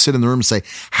people would sit in the room and say,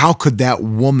 how could that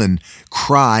woman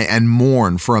cry and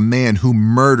mourn for a man who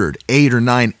murdered 8 or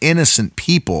 9 innocent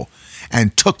people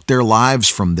and took their lives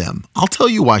from them? I'll tell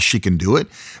you why she can do it.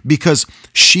 Because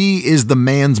she is the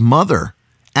man's mother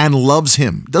and loves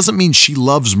him. Doesn't mean she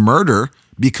loves murder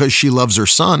because she loves her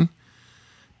son.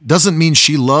 Doesn't mean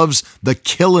she loves the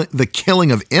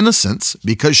killing of innocents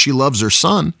because she loves her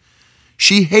son.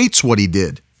 She hates what he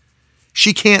did.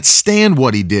 She can't stand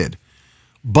what he did.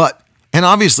 And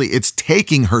obviously it's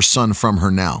taking her son from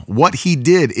her now. What he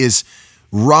did is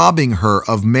robbing her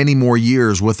of many more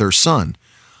years with her son.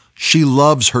 She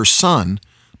loves her son,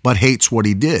 but hates what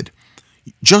he did.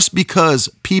 Just because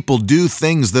people do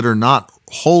things that are not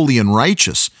holy and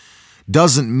righteous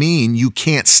doesn't mean you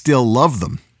can't still love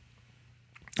them.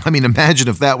 I mean, imagine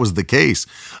if that was the case.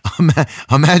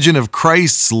 Imagine if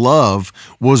Christ's love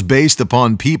was based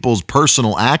upon people's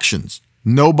personal actions.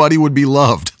 Nobody would be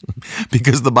loved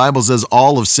because the Bible says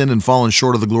all have sinned and fallen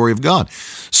short of the glory of God.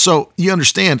 So you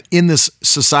understand, in this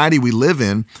society we live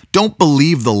in, don't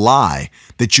believe the lie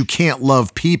that you can't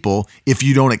love people if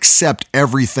you don't accept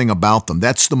everything about them.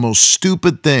 That's the most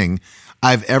stupid thing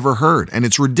I've ever heard, and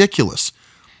it's ridiculous.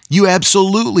 You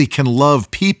absolutely can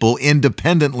love people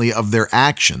independently of their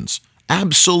actions.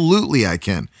 Absolutely, I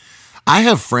can. I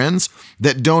have friends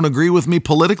that don't agree with me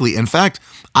politically. In fact,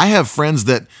 I have friends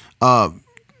that,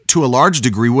 to a large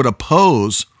degree, would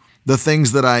oppose the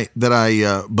things that I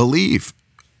believe,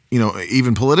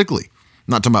 even politically.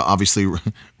 I'm not talking about obviously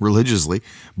religiously,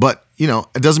 but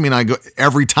it doesn't mean I go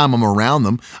every time I'm around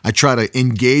them, I try to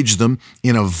engage them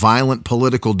in a violent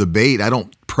political debate. I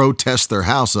don't protest their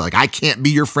house. Like, I can't be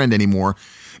your friend anymore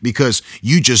because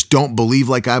you just don't believe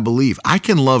like I believe. I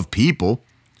can love people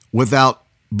without,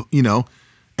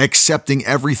 accepting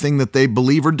everything that they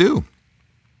believe or do.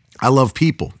 I love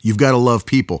people. You've got to love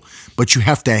people, but you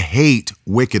have to hate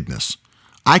wickedness.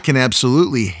 I can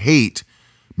absolutely hate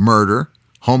murder,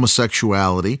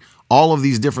 homosexuality, all of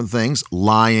these different things,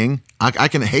 lying. I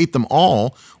can hate them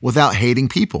all without hating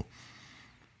people.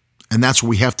 And that's what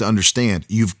we have to understand.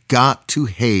 You've got to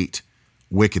hate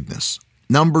wickedness.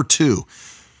 Number 2,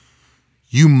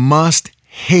 you must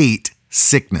hate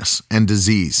sickness and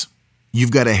disease.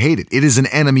 You've got to hate it. It is an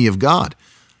enemy of God.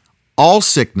 All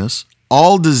sickness,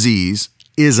 all disease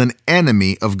is an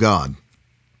enemy of God.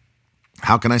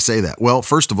 How can I say that? Well,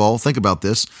 first of all, think about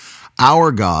this.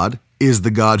 Our God is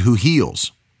the God who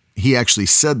heals. He actually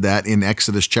said that in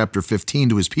Exodus chapter 15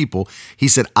 to his people. He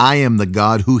said, I am the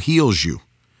God who heals you.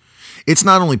 It's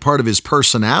not only part of his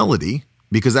personality,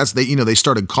 because they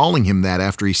started calling him that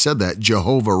after he said that,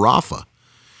 Jehovah Rapha.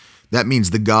 That means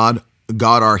the God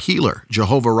our healer,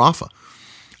 Jehovah Rapha.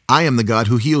 I am the God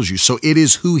who heals you. So it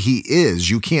is who he is.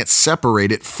 You can't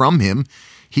separate it from him.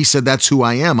 He said, that's who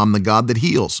I am. I'm the God that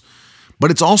heals.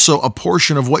 But it's also a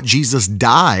portion of what Jesus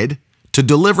died to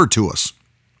deliver to us.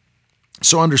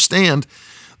 So understand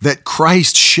that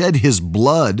Christ shed his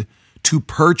blood to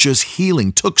purchase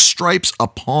healing, took stripes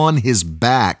upon his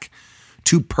back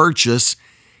to purchase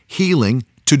healing,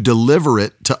 to deliver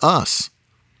it to us.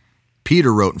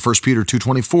 Peter wrote in 1 Peter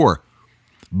 2:24,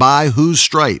 by whose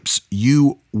stripes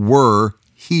you were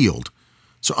healed.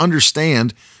 So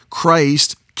understand,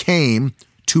 Christ came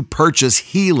to purchase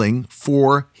healing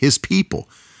for his people.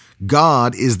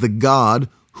 God is the God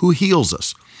who heals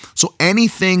us. So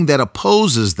anything that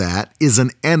opposes that is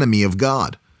an enemy of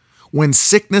God. When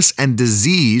sickness and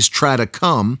disease try to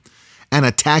come and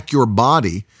attack your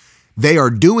body, they are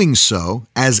doing so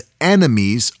as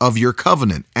enemies of your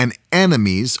covenant and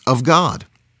enemies of God.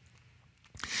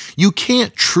 You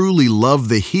can't truly love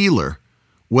the healer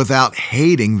without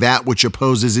hating that which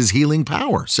opposes his healing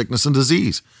power, sickness and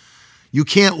disease. You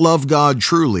can't love God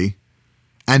truly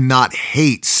and not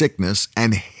hate sickness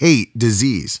and hate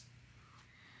disease.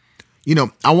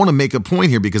 I want to make a point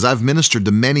here because I've ministered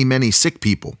to many, many sick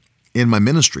people in my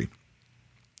ministry.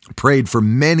 Prayed for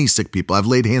many sick people. I've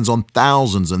laid hands on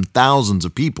thousands and thousands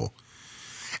of people.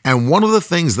 And one of the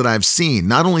things that I've seen,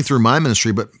 not only through my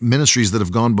ministry, but ministries that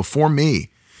have gone before me,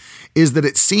 is that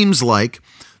it seems like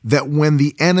that when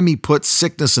the enemy puts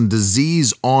sickness and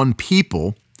disease on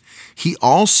people, he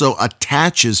also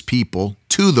attaches people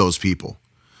to those people.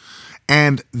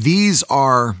 And these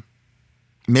are,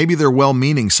 maybe they're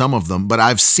well-meaning, some of them, but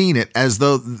I've seen it as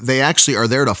though they actually are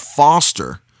there to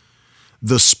foster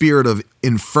the spirit of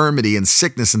infirmity and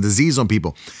sickness and disease on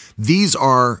people. These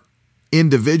are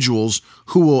individuals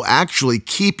who will actually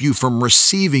keep you from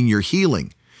receiving your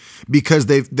healing, because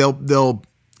they'll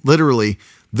literally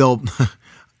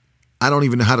I don't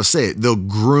even know how to say it. They'll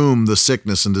groom the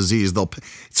sickness and disease.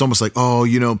 It's almost like, oh,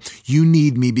 you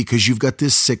need me because you've got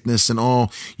this sickness, and I'll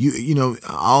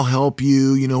help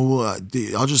you.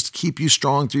 I'll just keep you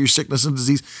strong through your sickness and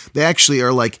disease. They actually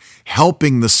are like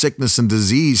helping the sickness and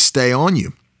disease stay on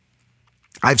you.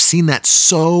 I've seen that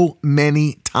so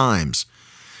many times.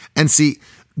 And see,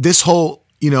 this whole,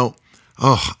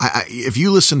 if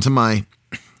you listen to my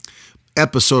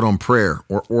episode on prayer,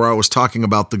 or I was talking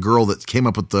about the girl that came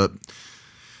up with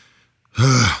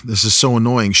this is so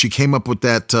annoying. She came up with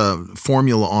that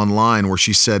formula online where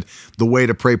she said the way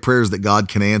to pray prayers that God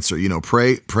can answer.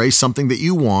 Pray something that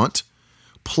you want,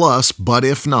 plus, but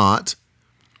if not,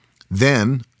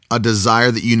 then a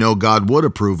desire that God would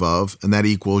approve of, and that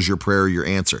equals your prayer or your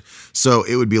answer. So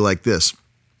it would be like this.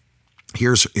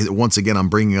 Once again, I'm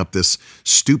bringing up this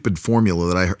stupid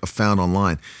formula that I found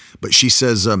online, but she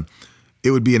says, it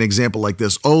would be an example like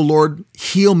this. Oh Lord,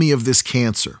 heal me of this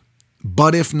cancer.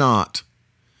 But if not,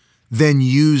 then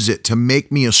use it to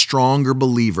make me a stronger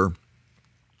believer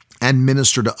and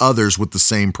minister to others with the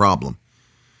same problem.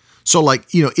 So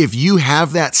if you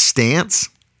have that stance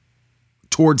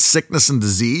towards sickness and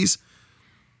disease,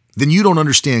 then you don't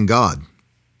understand God.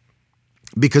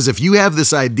 Because if you have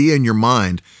this idea in your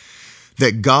mind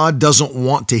that God doesn't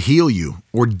want to heal you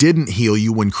or didn't heal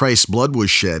you when Christ's blood was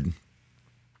shed,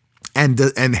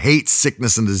 and hates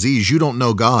sickness and disease, you don't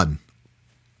know God.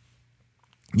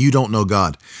 You don't know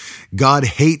God. God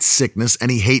hates sickness and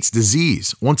he hates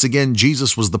disease. Once again,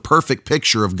 Jesus was the perfect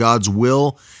picture of God's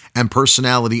will and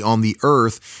personality on the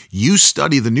earth. You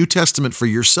study the New Testament for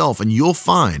yourself, and you'll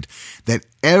find that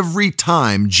every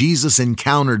time Jesus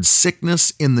encountered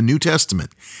sickness in the New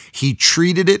Testament, he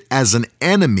treated it as an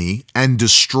enemy and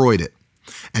destroyed it.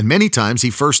 And many times he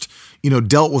first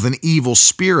dealt with an evil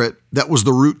spirit that was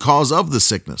the root cause of the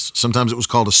sickness. Sometimes it was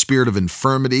called a spirit of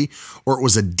infirmity, or it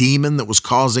was a demon that was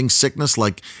causing sickness,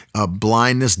 like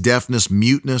blindness, deafness,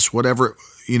 muteness, whatever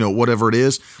it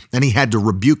is. And he had to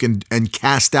rebuke and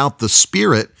cast out the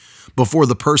spirit before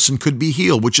the person could be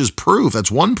healed, which is proof.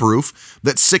 That's one proof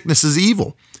that sickness is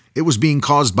evil. It was being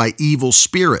caused by evil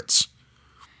spirits.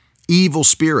 Evil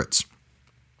spirits.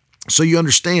 So you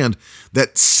understand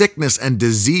that sickness and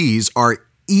disease are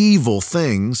evil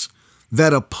things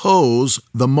that oppose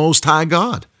the Most High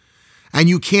God. And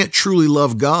you can't truly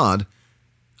love God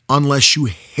unless you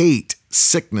hate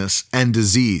sickness and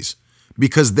disease,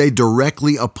 because they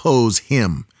directly oppose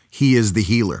him. He is the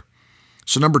healer.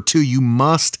 So number 2, you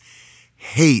must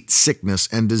hate sickness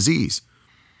and disease.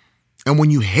 And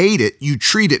when you hate it, you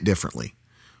treat it differently.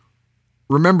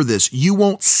 Remember this, you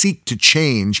won't seek to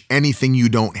change anything you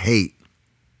don't hate.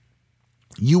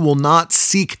 You will not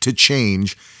seek to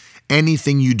change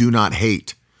anything you do not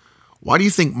hate. Why do you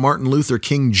think Martin Luther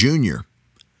King Jr.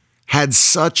 had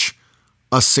such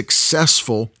a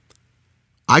successful,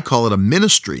 I call it a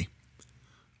ministry,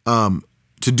 to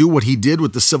do what he did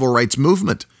with the civil rights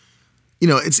movement?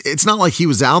 It's not like he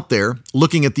was out there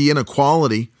looking at the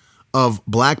inequality of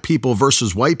black people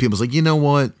versus white people. It's like, you know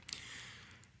what?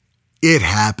 It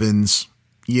happens,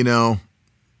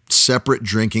 separate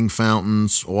drinking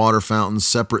fountains, water fountains,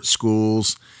 separate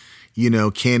schools,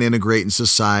 can't integrate in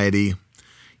society.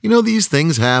 These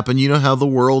things happen. You know how the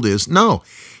world is. No,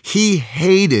 he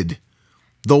hated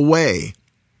the way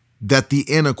that the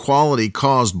inequality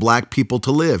caused black people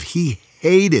to live. He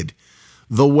hated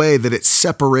the way that it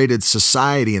separated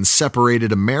society and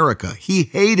separated America. He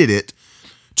hated it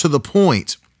to the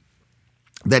point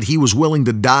that he was willing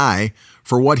to die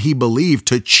for what he believed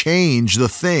to change the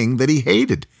thing that he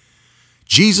hated.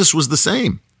 Jesus was the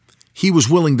same. He was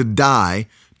willing to die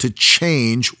to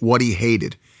change what he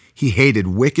hated. He hated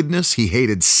wickedness. He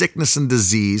hated sickness and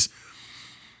disease.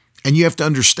 And you have to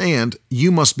understand,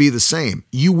 you must be the same.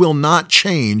 You will not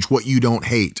change what you don't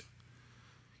hate.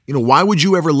 Why would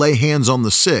you ever lay hands on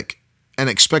the sick and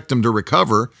expect them to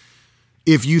recover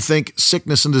if you think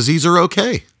sickness and disease are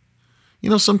okay?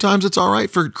 Sometimes it's all right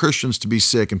for Christians to be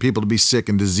sick and people to be sick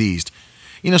and diseased.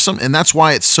 And that's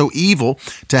why it's so evil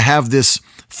to have this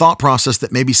thought process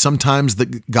that maybe sometimes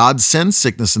God sends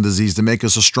sickness and disease to make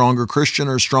us a stronger Christian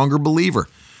or a stronger believer,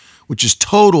 which is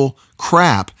total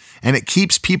crap. And it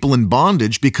keeps people in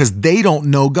bondage because they don't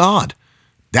know God.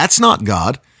 That's not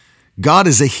God. God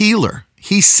is a healer.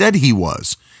 He said he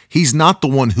was. He's not the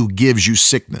one who gives you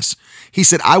sickness. He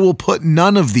said, I will put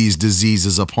none of these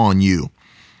diseases upon you.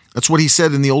 That's what he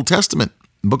said in the Old Testament,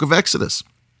 book of Exodus.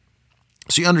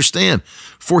 So you understand,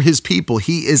 for his people,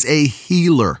 he is a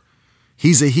healer.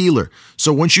 He's a healer.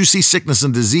 So once you see sickness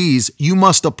and disease, you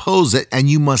must oppose it and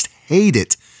you must hate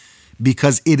it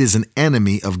because it is an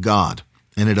enemy of God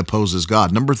and it opposes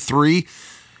God. Number 3,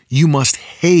 you must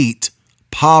hate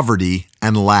poverty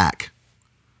and lack.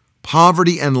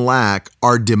 Poverty and lack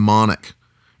are demonic.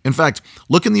 In fact,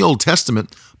 look in the Old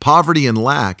Testament, poverty and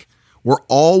lack were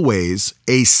always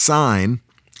a sign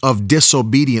of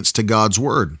disobedience to God's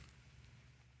word.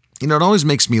 It always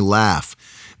makes me laugh,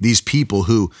 these people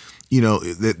who,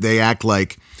 they act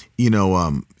like,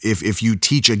 if you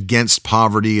teach against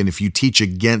poverty and if you teach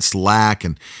against lack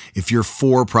and if you're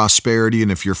for prosperity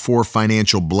and if you're for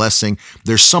financial blessing,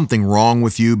 there's something wrong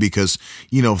with you because,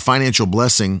 financial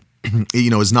blessing,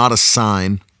 is not a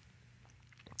sign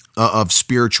of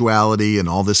spirituality and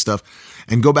all this stuff.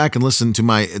 And go back and listen to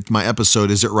my episode,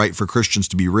 Is It Right for Christians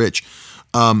to Be Rich?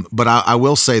 But I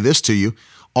will say this to you,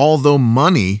 although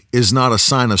money is not a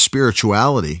sign of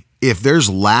spirituality, if there's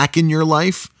lack in your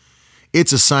life,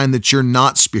 it's a sign that you're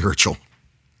not spiritual.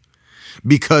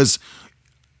 Because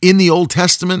in the Old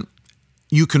Testament,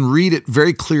 you can read it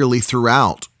very clearly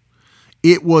throughout.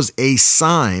 It was a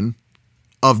sign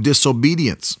of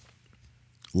disobedience,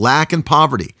 lack and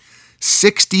poverty.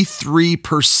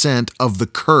 63% of the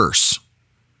curse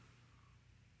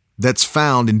that's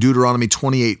found in Deuteronomy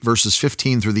 28, verses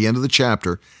 15 through the end of the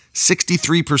chapter,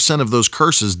 63% of those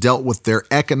curses dealt with their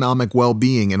economic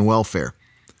well-being and welfare,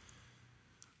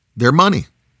 their money.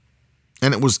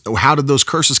 And it was, how did those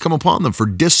curses come upon them? For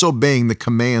disobeying the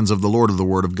commands of the Lord of the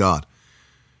Word of God.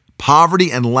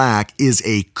 Poverty and lack is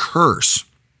a curse.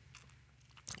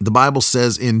 The Bible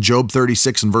says in Job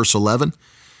 36 and verse 11,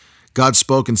 God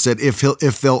spoke and said,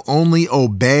 if they'll only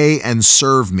obey and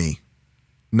serve me,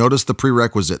 notice the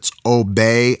prerequisites,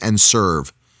 obey and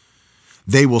serve,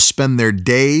 they will spend their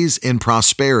days in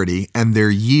prosperity and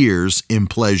their years in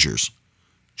pleasures.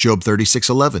 Job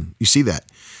 36:11. You see that?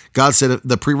 God said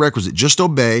the prerequisite, just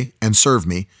obey and serve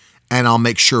me, and I'll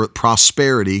make sure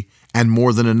prosperity and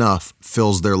more than enough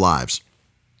fills their lives.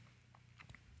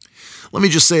 Let me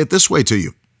just say it this way to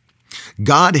you.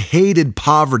 God hated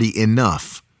poverty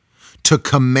enough to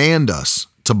command us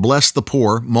to bless the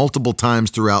poor multiple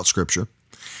times throughout Scripture,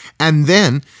 and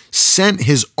then sent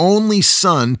his only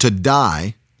son to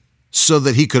die so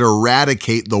that he could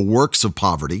eradicate the works of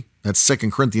poverty. That's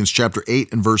 2 Corinthians chapter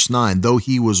 8 and verse 9. Though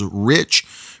he was rich,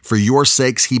 for your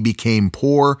sakes he became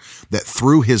poor, that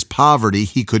through his poverty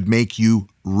he could make you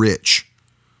rich.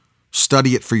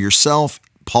 Study it for yourself.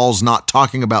 Paul's not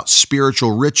talking about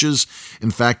spiritual riches.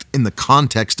 In fact, in the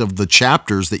context of the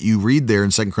chapters that you read there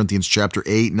in 2 Corinthians chapter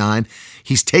 8, 9,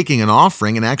 he's taking an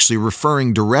offering and actually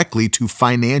referring directly to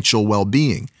financial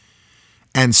well-being,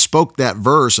 and spoke that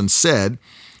verse and said,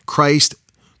 Christ,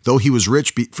 though he was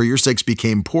rich, for your sakes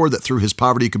became poor, that through his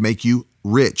poverty he could make you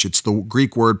rich. It's the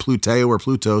Greek word pluteo or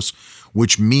plutos,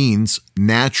 which means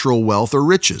natural wealth or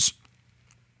riches.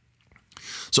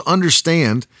 So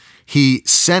understand, he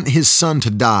sent his son to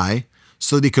die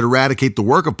so that he could eradicate the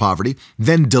work of poverty,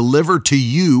 then deliver to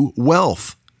you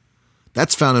wealth.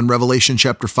 That's found in Revelation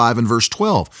chapter 5 and verse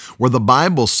 12, where the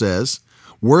Bible says,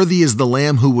 worthy is the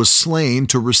Lamb who was slain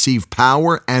to receive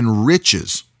power and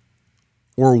riches,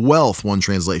 or wealth, one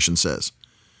translation says.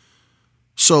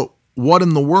 So what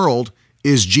in the world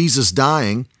is Jesus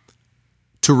dying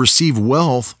to receive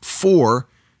wealth for,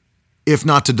 if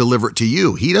not to deliver it to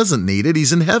you? He doesn't need it.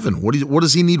 He's in heaven. What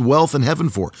does he need wealth in heaven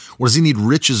for? What does he need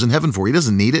riches in heaven for? He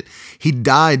doesn't need it. He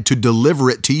died to deliver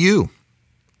it to you.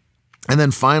 And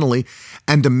then finally,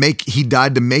 he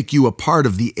died to make you a part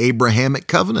of the Abrahamic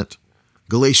covenant.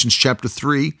 Galatians chapter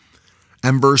 3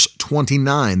 and verse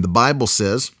 29, the Bible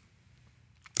says,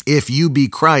 if you be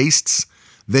Christ's,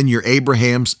 then you're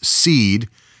Abraham's seed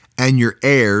and your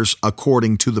heirs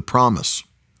according to the promise.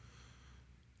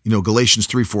 Galatians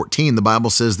 3:14, the Bible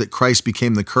says that Christ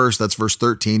became the curse, that's verse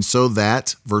 13, so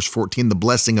that, verse 14, the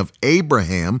blessing of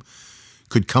Abraham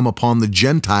could come upon the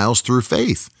Gentiles through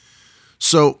faith.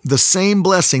 So the same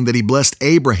blessing that he blessed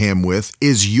Abraham with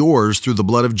is yours through the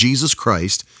blood of Jesus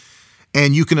Christ.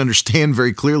 And you can understand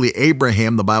very clearly,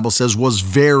 Abraham, the Bible says, was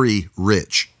very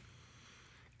rich.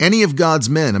 Any of God's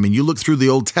men, you look through the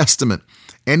Old Testament,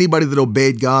 anybody that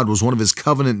obeyed God was one of his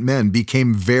covenant men,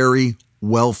 became very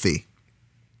wealthy.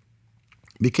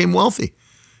 Became wealthy.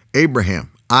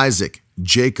 Abraham, Isaac,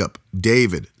 Jacob,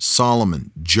 David, Solomon,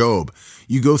 Job.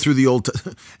 You go through the Old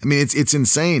Testament. It's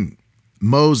insane.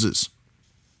 Moses,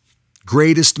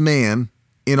 greatest man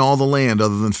in all the land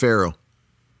other than Pharaoh.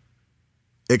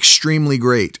 Extremely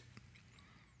great.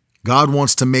 God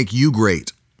wants to make you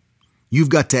great. You've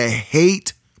got to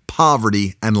hate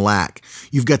poverty and lack.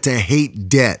 You've got to hate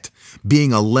debt,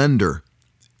 being a lender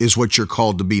is what you're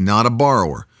called to be, not a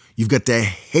borrower. You've got to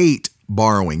hate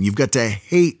borrowing. You've got to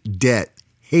hate debt,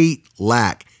 hate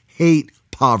lack, hate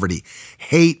poverty,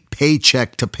 hate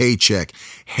paycheck to paycheck,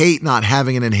 hate not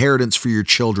having an inheritance for your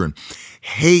children,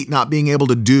 hate not being able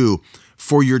to do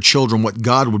for your children what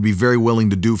God would be very willing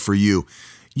to do for you.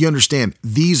 You understand,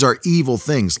 these are evil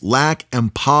things. Lack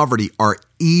and poverty are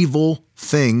evil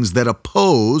things that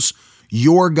oppose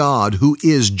your God, who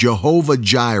is Jehovah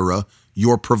Jireh,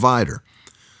 your provider.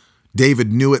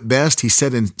 David knew it best. He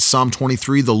said in Psalm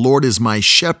 23, "The Lord is my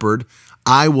shepherd,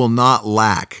 I will not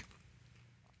lack."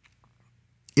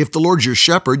 If the Lord's your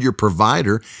shepherd, your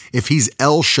provider, if he's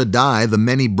El Shaddai, the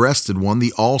many-breasted one,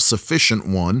 the all-sufficient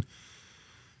one,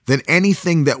 then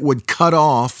anything that would cut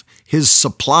off his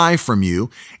supply from you,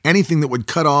 anything that would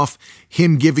cut off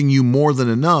him giving you more than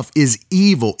enough is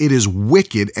evil. It is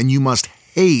wicked, and you must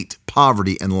hate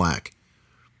poverty and lack.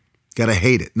 Got to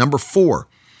hate it. Number 4,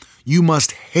 you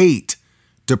must hate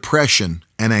depression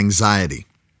and anxiety.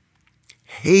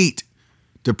 Hate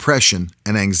depression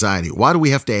and anxiety. Why do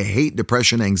we have to hate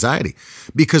depression and anxiety?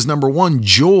 Because number 1,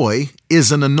 joy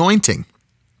is an anointing.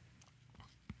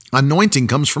 Anointing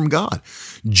comes from God.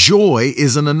 Joy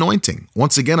is an anointing.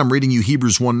 Once again, I'm reading you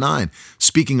Hebrews 1:9.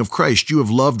 Speaking of Christ, you have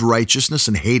loved righteousness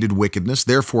and hated wickedness.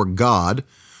 Therefore, God,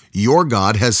 your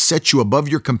God, has set you above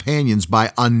your companions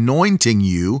by anointing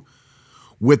you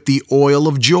with the oil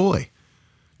of joy.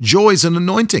 Joy is an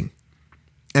anointing,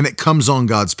 and it comes on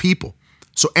God's people.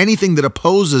 So anything that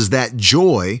opposes that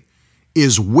joy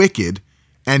is wicked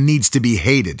and needs to be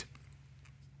hated.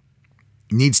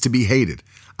 Needs to be hated.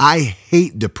 I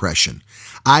hate depression.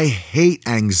 I hate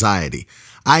anxiety.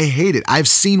 I hate it. I've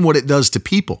seen what it does to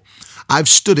people. I've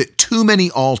stood at too many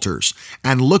altars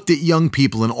and looked at young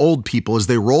people and old people as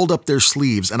they rolled up their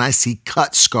sleeves, and I see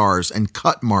cut scars and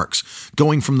cut marks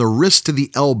going from the wrist to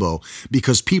the elbow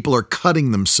because people are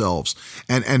cutting themselves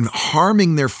and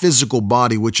harming their physical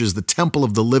body, which is the temple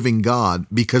of the living God,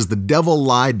 because the devil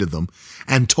lied to them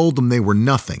and told them they were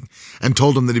nothing and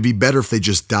told them that it'd be better if they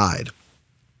just died.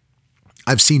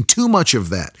 I've seen too much of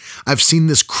that. I've seen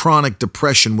this chronic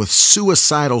depression with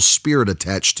suicidal spirit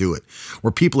attached to it,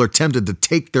 where people are tempted to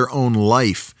take their own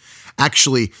life,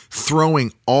 actually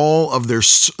throwing all of their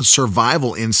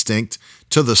survival instinct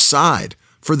to the side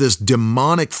for this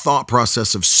demonic thought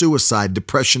process of suicide,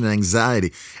 depression, and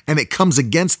anxiety. And it comes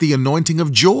against the anointing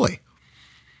of joy.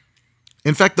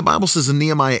 In fact, the Bible says in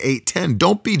Nehemiah 8:10,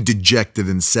 don't be dejected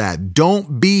and sad.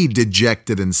 Don't be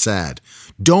dejected and sad.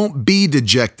 Don't be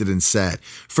dejected and sad,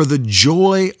 for the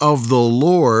joy of the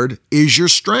Lord is your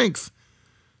strength.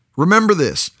 Remember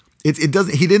this. He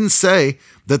didn't say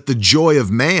that the joy of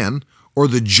man or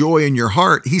the joy in your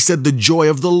heart. He said the joy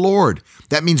of the Lord.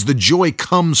 That means the joy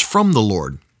comes from the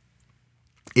Lord.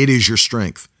 It is your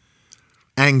strength.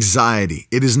 Anxiety,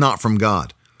 it is not from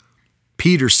God.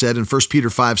 Peter said in 1 Peter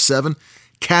 5:7,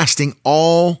 casting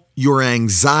all your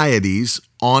anxieties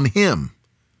on him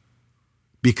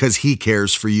because he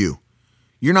cares for you.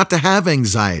 You're not to have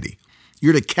anxiety.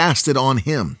 You're to cast it on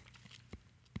him.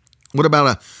 What about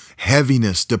a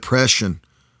heaviness, depression?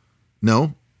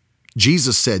 No.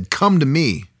 Jesus said, come to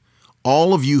me,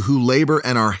 all of you who labor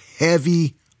and are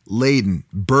heavy laden,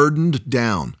 burdened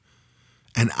down,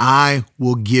 and I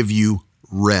will give you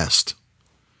rest.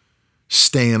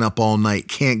 Staying up all night,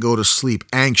 can't go to sleep,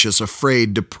 anxious,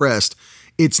 afraid, depressed.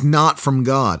 It's not from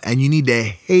God. And you need to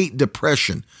hate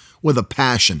depression with a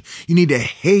passion. You need to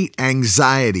hate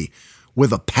anxiety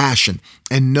with a passion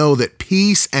and know that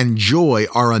peace and joy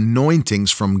are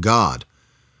anointings from God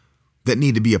that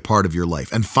need to be a part of your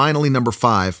life. And finally, number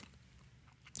 5,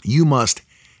 you must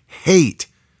hate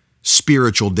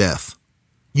spiritual death.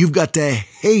 You've got to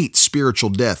hate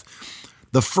spiritual death.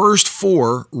 The first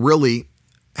 4 really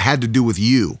had to do with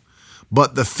you,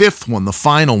 but the 5th one, the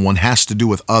final one, has to do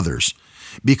with others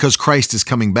because Christ is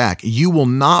coming back. You will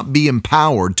not be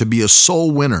empowered to be a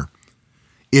soul winner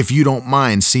if you don't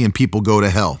mind seeing people go to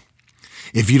hell,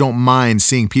 if you don't mind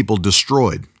seeing people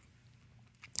destroyed.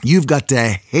 You've got to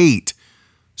hate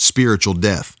spiritual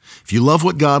death. If you love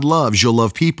what God loves, you'll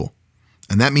love people.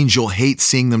 And that means you'll hate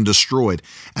seeing them destroyed.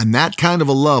 And that kind of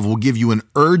a love will give you an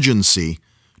urgency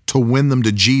to win them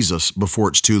to Jesus before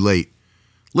it's too late.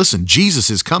 Listen, Jesus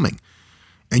is coming.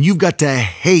 And you've got to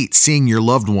hate seeing your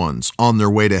loved ones on their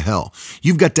way to hell.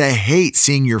 You've got to hate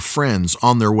seeing your friends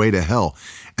on their way to hell.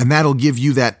 And that'll give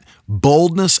you that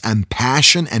boldness and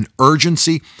passion and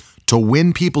urgency to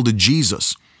win people to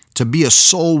Jesus, to be a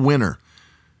soul winner,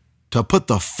 to put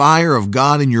the fire of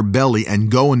God in your belly and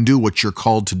go and do what you're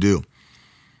called to do.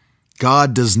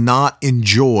 God does not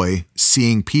enjoy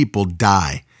seeing people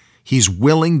die. He's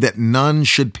willing that none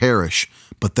should perish,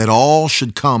 but that all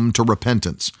should come to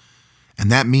repentance.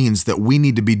 And that means that we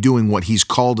need to be doing what he's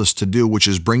called us to do, which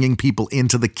is bringing people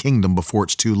into the kingdom before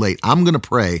it's too late. I'm going to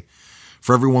pray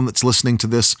for everyone that's listening to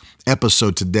this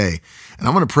episode today. And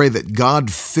I'm going to pray that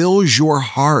God fills your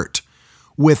heart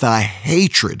with a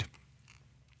hatred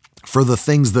for the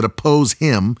things that oppose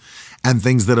him and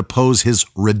things that oppose his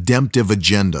redemptive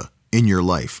agenda in your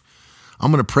life.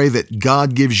 I'm going to pray that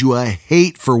God gives you a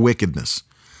hate for wickedness,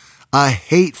 a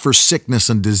hate for sickness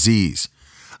and disease,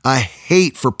 a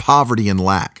hate for poverty and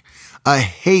lack, a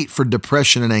hate for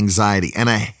depression and anxiety, and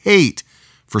a hate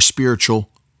for spiritual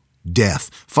death.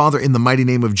 Father, in the mighty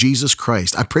name of Jesus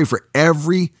Christ, I pray for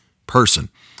every person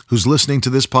who's listening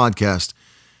to this podcast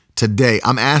today.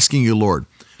 I'm asking you, Lord,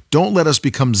 don't let us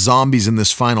become zombies in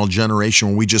this final generation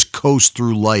when we just coast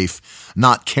through life,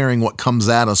 not caring what comes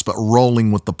at us, but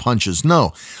rolling with the punches.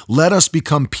 No, let us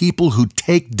become people who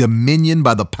take dominion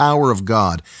by the power of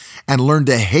God and learn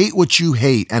to hate what you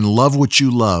hate and love what you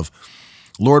love.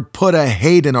 Lord, put a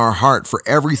hate in our heart for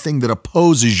everything that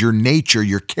opposes your nature,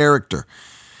 your character,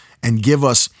 and give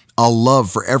us a love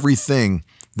for everything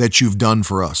that you've done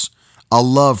for us, a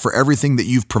love for everything that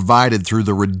you've provided through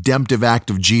the redemptive act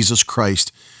of Jesus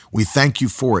Christ. We thank you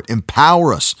for it.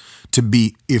 Empower us to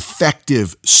be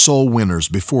effective soul winners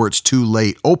before it's too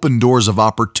late. Open doors of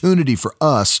opportunity for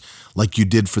us like you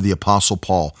did for the Apostle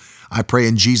Paul. I pray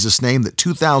in Jesus' name that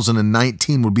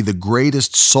 2019 would be the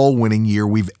greatest soul winning year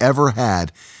we've ever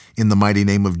had in the mighty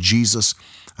name of Jesus.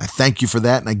 I thank you for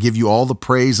that, and I give you all the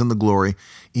praise and the glory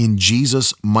in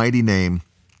Jesus' mighty name.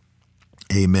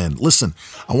 Amen. Listen,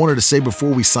 I wanted to say before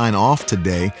we sign off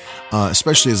today,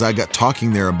 especially as I got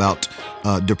talking there about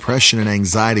depression and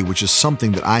anxiety, which is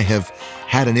something that I have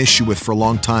had an issue with for a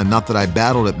long time. Not that I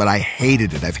battled it, but I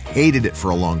hated it. I've hated it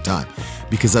for a long time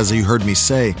because, as you heard me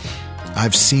say,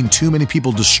 I've seen too many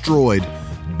people destroyed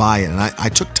by it. And I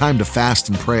took time to fast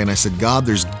and pray, and I said, God,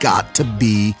 there's got to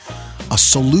be a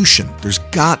solution. There's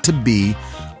got to be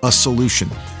a solution.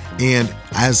 And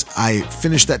as I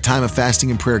finished that time of fasting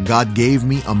and prayer, God gave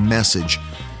me a message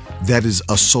that is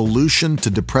a solution to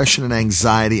depression and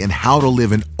anxiety and how to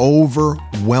live in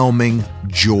overwhelming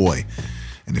joy.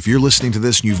 And if you're listening to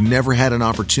this and you've never had an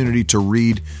opportunity to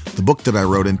read the book that I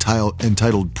wrote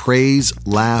entitled Praise,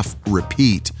 Laugh,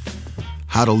 Repeat,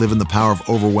 How to Live in the Power of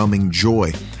Overwhelming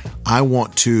Joy, I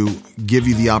want to give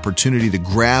you the opportunity to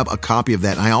grab a copy of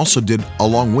that. And I also did,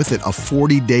 along with it, a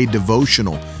 40-day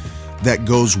devotional that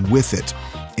goes with it.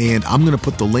 And I'm going to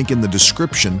put the link in the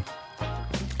description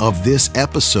of this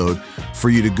episode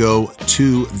for you to go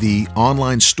to the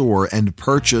online store and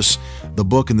purchase the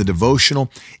book and the devotional.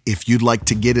 If you'd like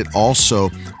to get it also,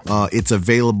 it's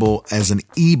available as an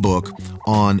ebook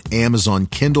on Amazon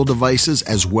Kindle devices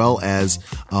as well as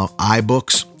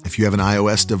iBooks. If you have an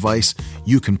iOS device,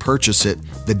 you can purchase it,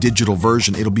 the digital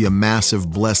version. It'll be a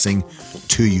massive blessing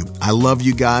to you. I love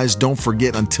you guys. Don't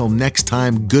forget, until next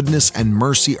time, goodness and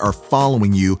mercy are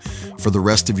following you for the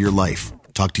rest of your life.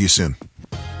 Talk to you soon.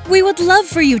 We would love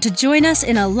for you to join us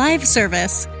in a live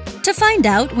service. To find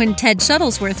out when Ted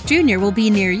Shuttlesworth Jr. will be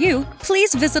near you,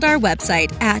 please visit our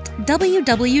website at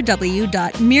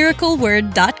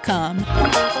www.miracleword.com.